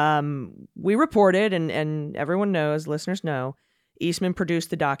 we reported, and everyone knows, listeners know, Eastman produced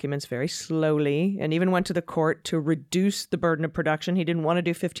the documents very slowly and even went to the court to reduce the burden of production. He didn't want to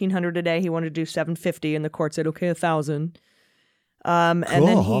do 1,500 a day. He wanted to do 750, and the court said, okay, 1,000. And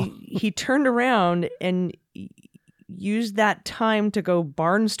then he turned around and used that time to go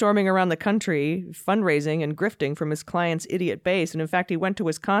barnstorming around the country, fundraising and grifting from his client's idiot base. And in fact, he went to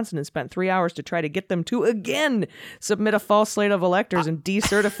Wisconsin and spent 3 hours to try to get them to again submit a false slate of electors and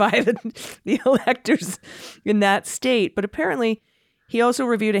decertify the electors in that state. But apparently, he also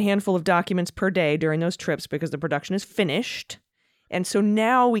reviewed a handful of documents per day during those trips because the production is finished. And so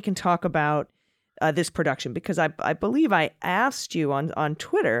now we can talk about this production, because I believe I asked you on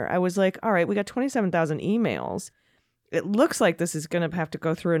Twitter. I was like, all right, we got 27,000 emails. It looks like this is going to have to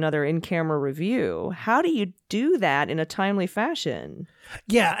go through another in-camera review. How do you do that in a timely fashion?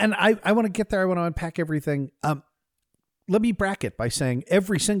 Yeah, and I want to get there. I want to unpack everything. Let me bracket by saying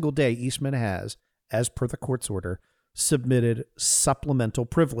every single day Eastman has, as per the court's order, submitted supplemental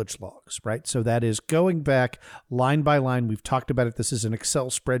privilege logs, right? So that is going back line by line. We've talked about it. This is an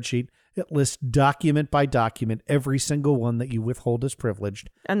Excel spreadsheet. It lists document by document every single one that you withhold as privileged.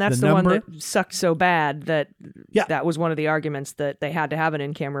 And that's the one that sucked so bad that that was one of the arguments that they had to have an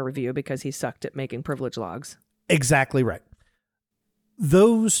in-camera review because he sucked at making privilege logs. Exactly right.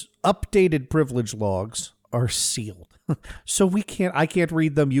 Those updated privilege logs are sealed. So I can't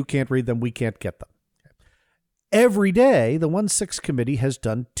read them. You can't read them. We can't get them. Every day, the 1-6 committee has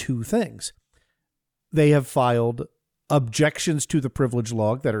done two things. They have filed objections to the privilege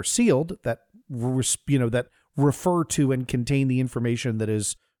log that are sealed, that refer to and contain the information that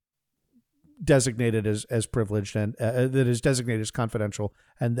is designated as privileged and that is designated as confidential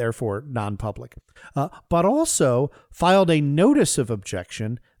and therefore non-public, but also filed a notice of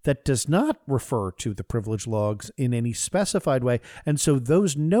objection that does not refer to the privilege logs in any specified way. And so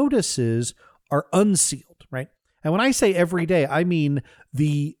those notices are unsealed, right? And when I say every day, I mean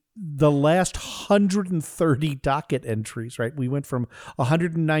the last 130 docket entries, right? We went from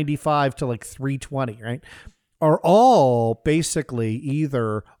 195 to like 320, right? Are all basically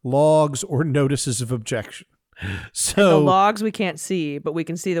either logs or notices of objection. So and the logs we can't see, but we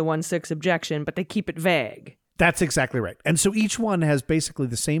can see the 1-6 objection, but they keep it vague. That's exactly right. And so each one has basically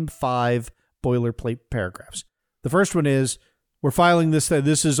the same 5 boilerplate paragraphs. The first one is, we're filing this,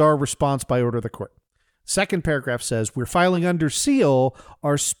 this is our response by order of the court. Second paragraph says, we're filing under seal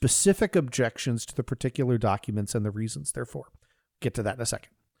our specific objections to the particular documents and the reasons therefore. Get to that in a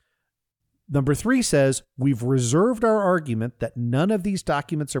second. Number 3 says, we've reserved our argument that none of these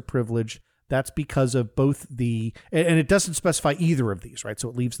documents are privileged. That's because of both and it doesn't specify either of these, right? So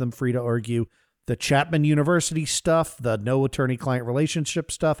it leaves them free to argue the Chapman University stuff, the no attorney-client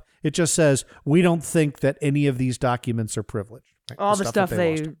relationship stuff. It just says, we don't think that any of these documents are privileged. Right? All the stuff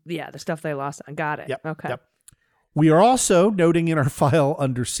the stuff they lost. I got it. Yep. Okay. Yep. We are also noting in our file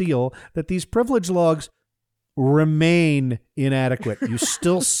under seal that these privilege logs remain inadequate. You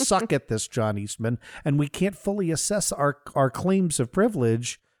still suck at this, John Eastman, and we can't fully assess our claims of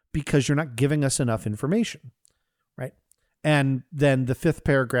privilege because you're not giving us enough information, right? And then the 5th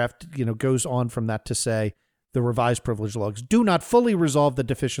paragraph, goes on from that to say the revised privilege logs do not fully resolve the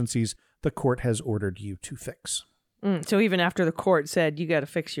deficiencies the court has ordered you to fix. So even after the court said, you got to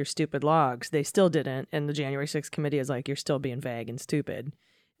fix your stupid logs, they still didn't. And the January 6th committee is like, you're still being vague and stupid,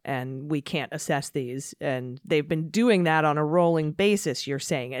 and we can't assess these. And they've been doing that on a rolling basis, you're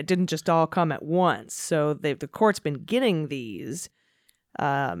saying. It didn't just all come at once. So the court's been getting these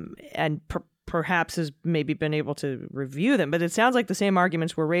and perhaps has maybe been able to review them. But it sounds like the same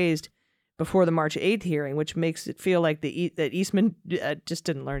arguments were raised before the March 8th hearing, which makes it feel like that Eastman just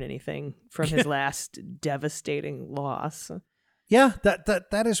didn't learn anything from his last devastating loss. Yeah,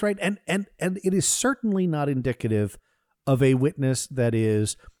 that is right. And it is certainly not indicative of a witness that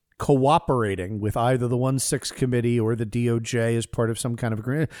is cooperating with either the 1-6 committee or the DOJ as part of some kind of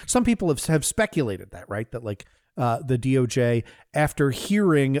agreement. Some people have speculated that, right? That like the DOJ after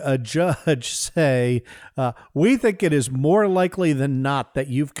hearing a judge say, we think it is more likely than not that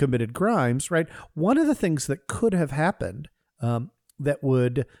you've committed crimes, right? One of the things that could have happened that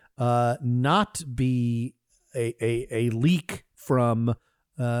would not be a leak from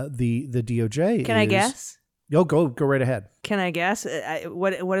the DOJ. Can I guess? Oh, go right ahead. Can I guess?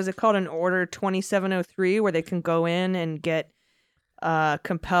 What is it called? An Order 2703, where they can go in and get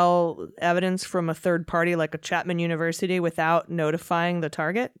compel evidence from a third party like a Chapman University without notifying the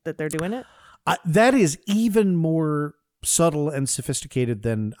target that they're doing it? That is even more subtle and sophisticated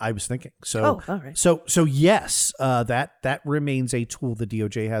than I was thinking. So, all right. So yes, that remains a tool the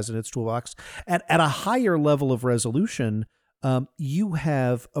DOJ has in its toolbox. At a higher level of resolution, you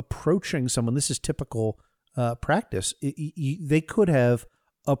have approaching someone. This is typical practice. They could have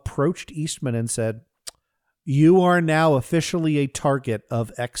approached Eastman and said, you are now officially a target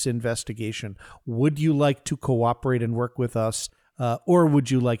of X investigation. Would you like to cooperate and work with us, or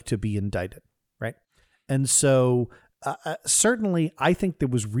would you like to be indicted? Right. And so certainly I think there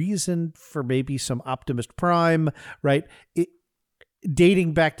was reason for maybe some optimist prime, right?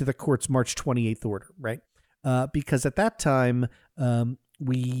 Dating back to the court's March 28th order, right? Because at that time,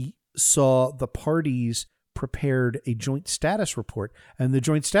 we saw the parties prepared a joint status report, and the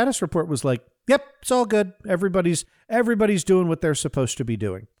joint status report was like, yep, it's all good. Everybody's doing what they're supposed to be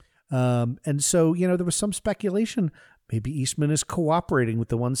doing. And so, there was some speculation maybe Eastman is cooperating with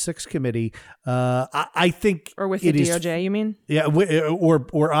the 1-6 committee. I think, or with the DOJ, you mean? Yeah,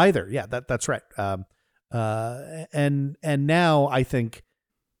 or either. Yeah, that's right. And now I think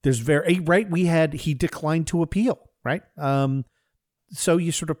there's right. He declined to appeal, right? So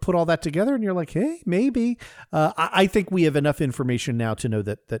you sort of put all that together and you're like, hey, maybe. I think we have enough information now to know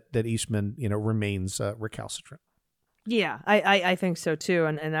that Eastman, remains recalcitrant. Yeah, I think so too.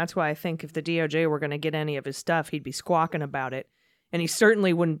 And that's why I think if the DOJ were going to get any of his stuff, he'd be squawking about it. And he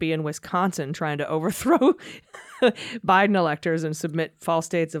certainly wouldn't be in Wisconsin trying to overthrow Biden electors and submit false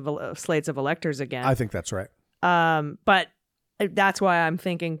slates of electors again. I think that's right. But that's why I'm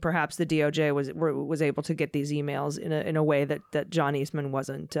thinking perhaps the DOJ was able to get these emails in a way that John Eastman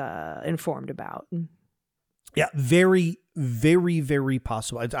wasn't informed about. Yeah, very, very, very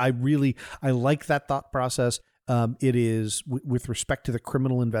possible. I like that thought process. It is with respect to the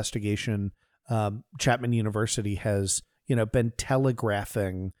criminal investigation. Chapman University has been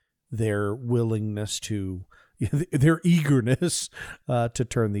telegraphing their willingness to their eagerness to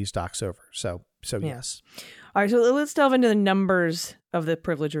turn these docs over. So yeah. Yes. All right, so let's delve into the numbers of the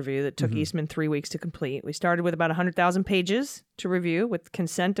privilege review that took Eastman 3 weeks to complete. We started with about 100,000 pages to review with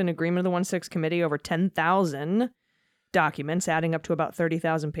consent and agreement of the 1-6 committee. Over 10,000 documents, adding up to about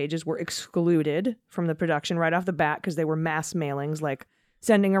 30,000 pages, were excluded from the production right off the bat because they were mass mailings, like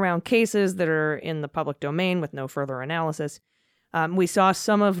sending around cases that are in the public domain with no further analysis. We saw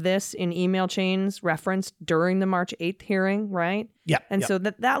some of this in email chains referenced during the March 8th hearing, right? Yeah. And so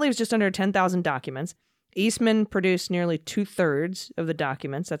that leaves just under 10,000 documents. Eastman produced nearly 2/3 of the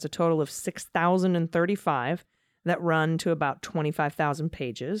documents. That's a total of 6,035 that run to about 25,000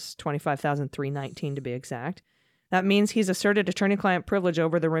 pages, 25,319 to be exact. That means he's asserted attorney-client privilege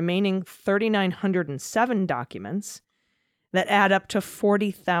over the remaining 3,907 documents that add up to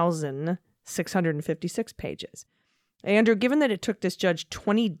 40,656 pages. Andrew, given that it took this judge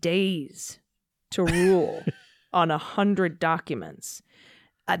 20 days to rule on 100 documents,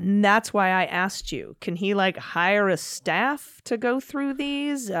 and that's why I asked you, can he hire a staff to go through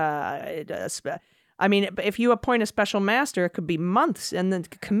these? I mean, if you appoint a special master, it could be months, and the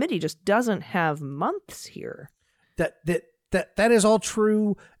committee just doesn't have months here. That is all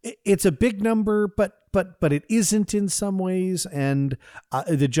true. It's a big number, but it isn't in some ways. And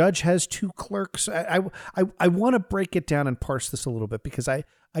the judge has 2 clerks. I want to break it down and parse this a little bit because I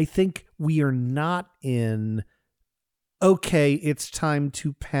think we are not in, okay, it's time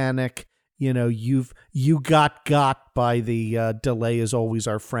to panic. You got by the delay is always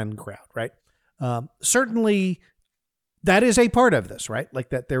our friend crowd, right? Certainly that is a part of this, right? Like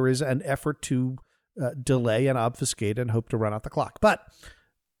that there is an effort to delay and obfuscate and hope to run out the clock. But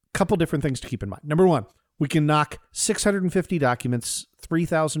a couple different things to keep in mind. Number one, we can knock 650 documents,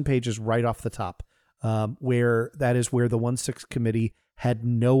 3,000 pages right off the top, where the 1-6 committee had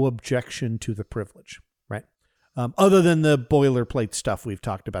no objection to the privilege, right? Other than the boilerplate stuff we've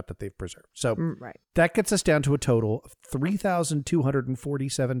talked about that they've preserved. So right. That gets us down to a total of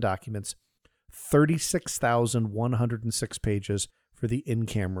 3,247 documents, 36,106 pages for the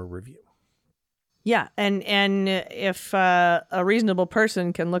in-camera review. Yeah, and if a reasonable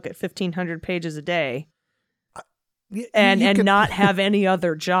person can look at 1,500 pages a day and not have any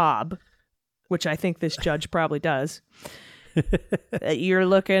other job, which I think this judge probably does, you're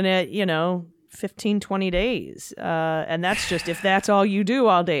looking at, 15, 20 days. And that's just if that's all you do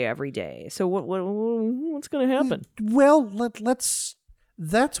all day, every day. So what's going to happen? Well,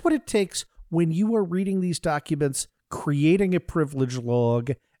 that's what it takes when you are reading these documents, creating a privilege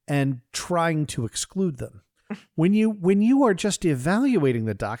log and trying to exclude them. When you are just evaluating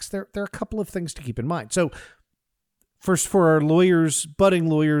the docs, there are a couple of things to keep in mind. So first, for our lawyers, budding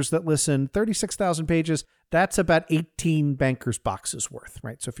lawyers that listen, 36,000 pages, that's about 18 bankers' boxes worth,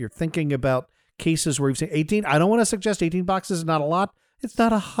 right? So if you're thinking about cases where you've seen 18, I don't want to suggest 18 boxes is not a lot. It's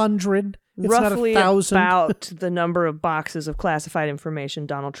not 100. It's roughly not 1,000. About the number of boxes of classified information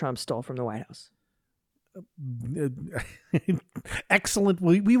Donald Trump stole from the White House. Excellent.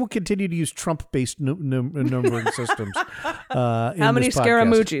 We will continue to use Trump-based numbering systems. How many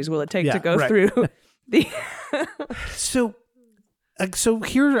Scaramucci's will it take to go through the... So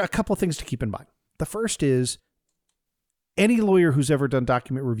here are a couple of things to keep in mind. The first is any lawyer who's ever done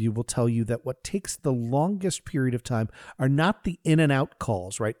document review will tell you that what takes the longest period of time are not the in and out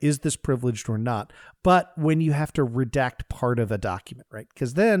calls, right? Is this privileged or not? But when you have to redact part of a document, right?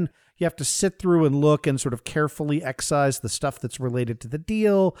 Because then you have to sit through and look and sort of carefully excise the stuff that's related to the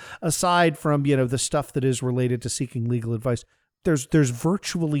deal, aside from, the stuff that is related to seeking legal advice. There's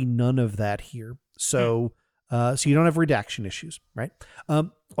virtually none of that here. So you don't have redaction issues, right?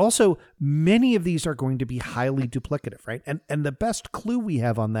 Also, many of these are going to be highly duplicative, right? And the best clue we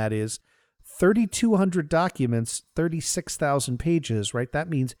have on that is 3,200 documents, 36,000 pages, right? That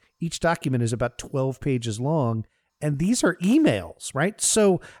means each document is about 12 pages long. And these are emails, right?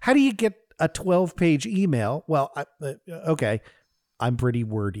 So how do you get a 12-page email? Well, okay, I'm pretty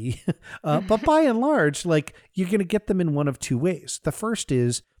wordy. But by and large, you're going to get them in one of two ways. The first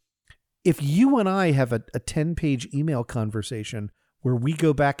is if you and I have a 10-page email conversation where we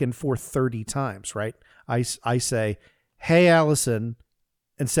go back and forth 30 times, right? I say, hey, Allison,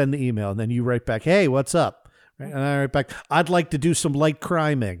 and send the email. And then you write back, hey, what's up? Right? And I write back, I'd like to do some light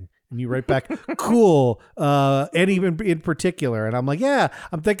criming. And you write back, cool, any in particular. And I'm like, yeah,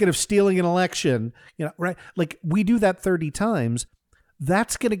 I'm thinking of stealing an election, right? We do that 30 times.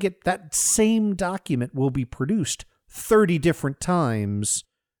 That's going to get, that same document will be produced 30 different times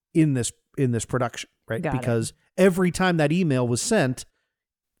in this production, right? Because every time that email was sent,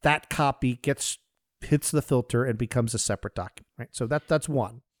 that copy hits the filter and becomes a separate document, right? So that's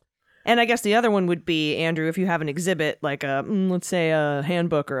one. And I guess the other one would be, Andrew, if you have an exhibit like let's say a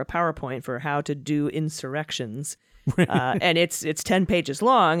handbook or a PowerPoint for how to do insurrections, and it's 10 pages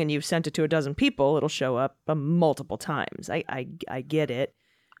long, and you've sent it to a dozen people, it'll show up multiple times. I get it,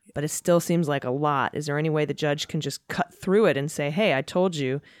 but it still seems like a lot. Is there any way the judge can just cut through it and say, hey, I told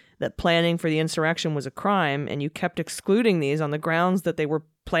you that planning for the insurrection was a crime, and you kept excluding these on the grounds that they were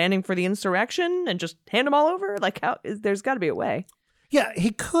planning for the insurrection, and just hand them all over? There's got to be a way. Yeah,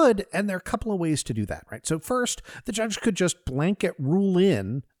 he could, and there are a couple of ways to do that, right? So first, the judge could just blanket rule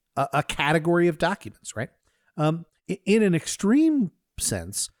in a category of documents, right? In an extreme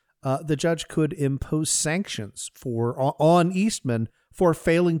sense, the judge could impose sanctions on Eastman for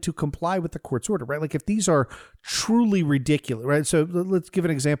failing to comply with the court's order, right? If these are truly ridiculous, right? So let's give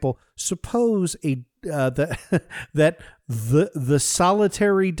an example. Suppose that the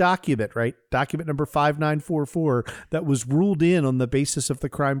solitary document, right? Document number 5944 that was ruled in on the basis of the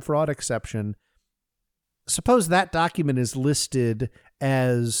crime fraud exception. Suppose that document is listed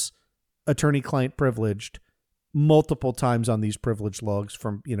as attorney-client privileged multiple times on these privilege logs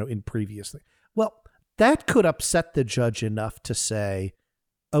from, in previous things. Well, that could upset the judge enough to say,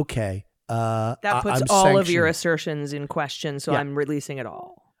 okay, that puts all of your assertions in question, so I'm releasing it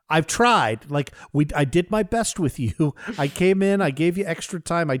all. I've tried. I did my best with you. I came in, I gave you extra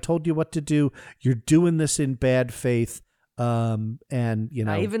time, I told you what to do. You're doing this in bad faith. And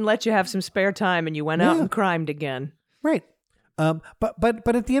I even let you have some spare time, and you went out and crimed again. Right.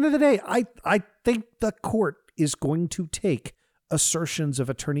 But at the end of the day, I think the court is going to take assertions of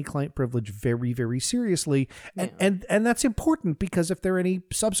attorney-client privilege very, very seriously. And that's important because if there are any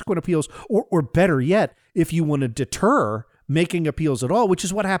subsequent appeals, or better yet, if you want to deter making appeals at all, which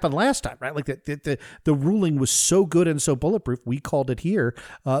is what happened last time, right? The ruling was so good and so bulletproof, we called it here,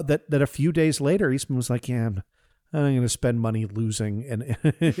 that a few days later, Eastman was like, yeah, I'm going to spend money losing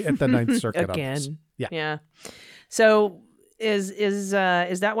at the Ninth Circuit again. On this. Yeah. So is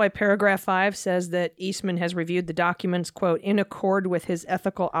that why paragraph 5 says that Eastman has reviewed the documents, quote, in accord with his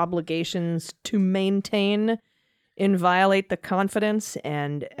ethical obligations to maintain, inviolate the confidence,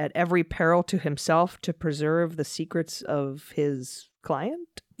 and at every peril to himself to preserve the secrets of his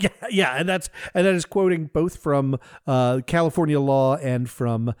client? Yeah, and that is quoting both from California law and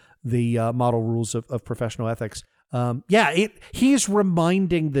from the model rules of professional ethics. He's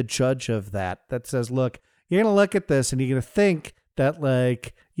reminding the judge of that says, look, you're going to look at this and you're going to think that,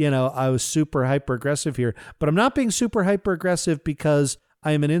 like, I was super hyper aggressive here, but I'm not being super hyper aggressive because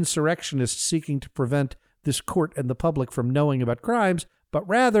I am an insurrectionist seeking to prevent this court and the public from knowing about crimes, but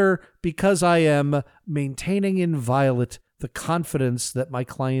rather because I am maintaining inviolate the confidence that my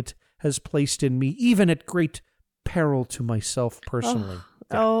client has placed in me, even at great peril to myself personally.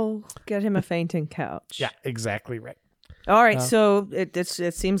 Get him a fainting couch. Yeah, exactly right. All right, so it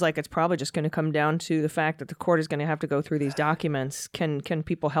seems like it's probably just going to come down to the fact that the court is going to have to go through these documents. Can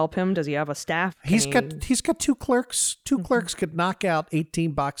people help him? Does he have a staff? He's got two clerks. Two clerks could knock out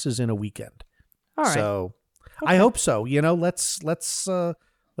 18 boxes in a weekend. All right. So I hope so. Let's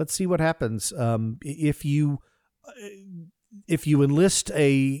see what happens. If you enlist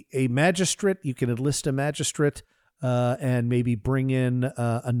a magistrate, you can enlist a magistrate and maybe bring in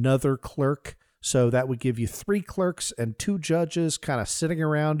another clerk. So that would give you 3 clerks and 2 judges kind of sitting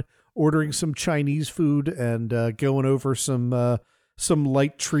around ordering some Chinese food and going over some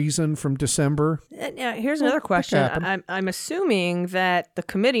light treason from December. Now, here's another question. I'm assuming that the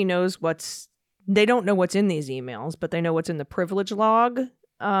committee knows they don't know what's in these emails, but they know what's in the privilege log.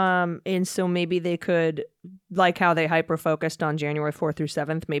 And so maybe they could, like how they hyper-focused on January 4th through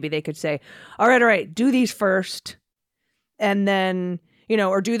 7th, maybe they could say, all right, do these first, and then,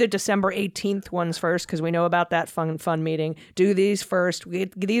 or do the December 18th ones first, because we know about that fun meeting. Do these first.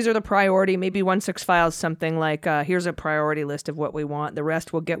 These are the priority. Maybe 1-6 files something like, here's a priority list of what we want. The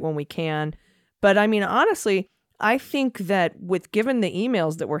rest we'll get when we can. But I mean, honestly, I think that given the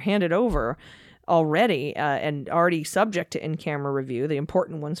emails that were handed over already and already subject to in-camera review, the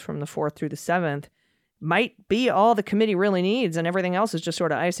important ones from the 4th through the 7th, might be all the committee really needs, and everything else is just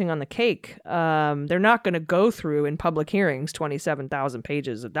sort of icing on the cake. They're not going to go through in public hearings 27,000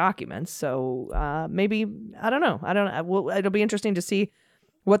 pages of documents, so maybe, I don't know. Well, it'll be interesting to see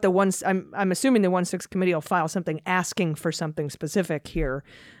what I'm assuming the 1-6 committee will file something asking for something specific here,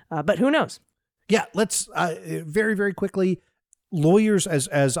 but who knows? Yeah, let's very, very quickly. Lawyers,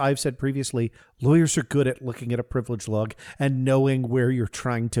 as I've said previously, lawyers are good at looking at a privilege log and knowing where you're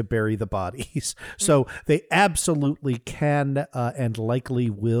trying to bury the bodies. So they absolutely can and likely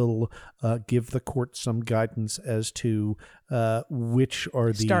will give the court some guidance as to which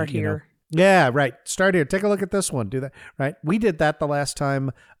are the... Start here. Yeah, right. Start here. Take a look at this one. Do that. Right. We did that the last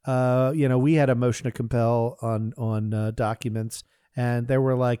time. We had a motion to compel on documents. And there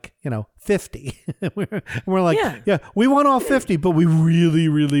were 50. we're like, yeah, we want all 50, but we really,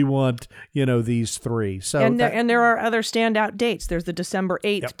 really want, these 3. So and there are other standout dates. There's the December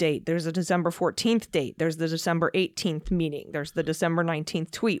 8th date. There's the December 14th date. There's the December 18th meeting. There's the December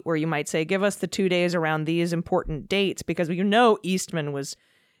 19th tweet where you might say, give us the 2 days around these important dates, because Eastman was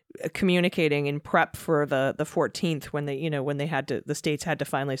communicating in prep for the 14th when the states had to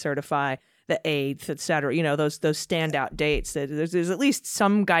finally certify the 8th, et cetera, those standout dates. There's at least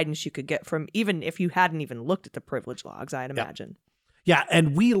some guidance you could get from, even if you hadn't even looked at the privilege logs, I'd imagine. Yeah,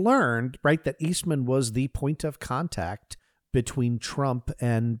 and we learned, right, that Eastman was the point of contact between Trump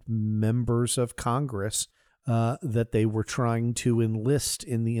and members of Congress that they were trying to enlist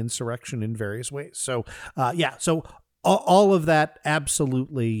in the insurrection in various ways. So, all of that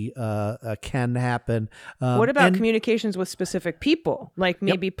absolutely can happen. What about communications with specific people? Like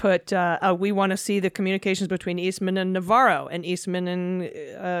maybe put, we want to see the communications between Eastman and Navarro, and Eastman and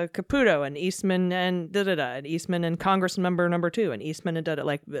Caputo, and Eastman and da-da-da, and Eastman and Congress member number 2, and Eastman and da-da.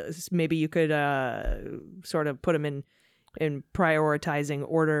 Like maybe you could sort of put them in prioritizing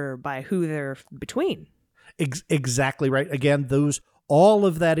order by who they're between. Exactly right. Again, all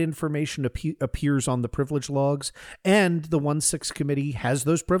of that information appears on the privilege logs, and the 1-6 committee has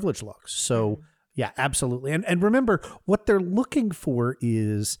those privilege logs. So, yeah, absolutely. And remember, what they're looking for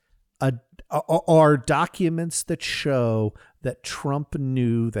is are documents that show that Trump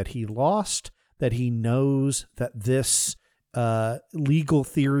knew that he lost, that he knows that this legal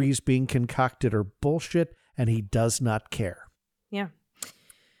theories being concocted are bullshit, and he does not care. Yeah.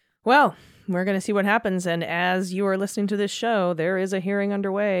 Well, we're going to see what happens. And as you are listening to this show, there is a hearing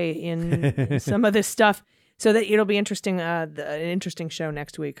underway in some of this stuff. So that it'll be interesting, an interesting show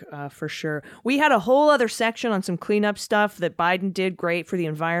next week for sure. We had a whole other section on some cleanup stuff that Biden did great for the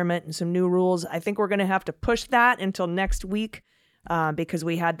environment and some new rules. I think we're going to have to push that until next week because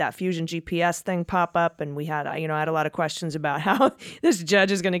we had that Fusion GPS thing pop up, and we had, I had a lot of questions about how this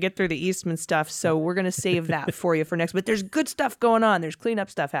judge is going to get through the Eastman stuff. So we're going to save that for you for next. But there's good stuff going on. There's cleanup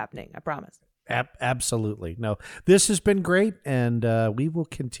stuff happening. I promise. Absolutely. No, this has been great, and we will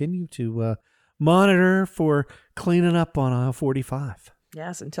continue to monitor for cleaning up on aisle 45.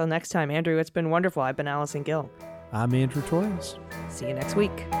 Yes, until next time, Andrew, it's been wonderful. I've been Allison Gill. I'm Andrew Torres. See you next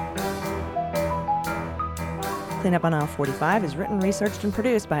week. Clean Up on Aisle 45 is written, researched, and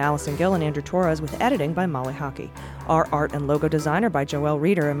produced by Allison Gill and Andrew Torres with editing by Molly Hockey. Our art and logo design are by Joelle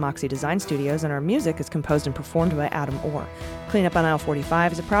Reeder and Moxie Design Studios, and our music is composed and performed by Adam Orr. Clean Up on Aisle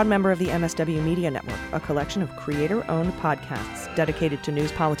 45 is a proud member of the MSW Media Network, a collection of creator-owned podcasts dedicated to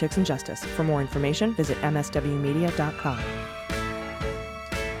news, politics, and justice. For more information, visit mswmedia.com.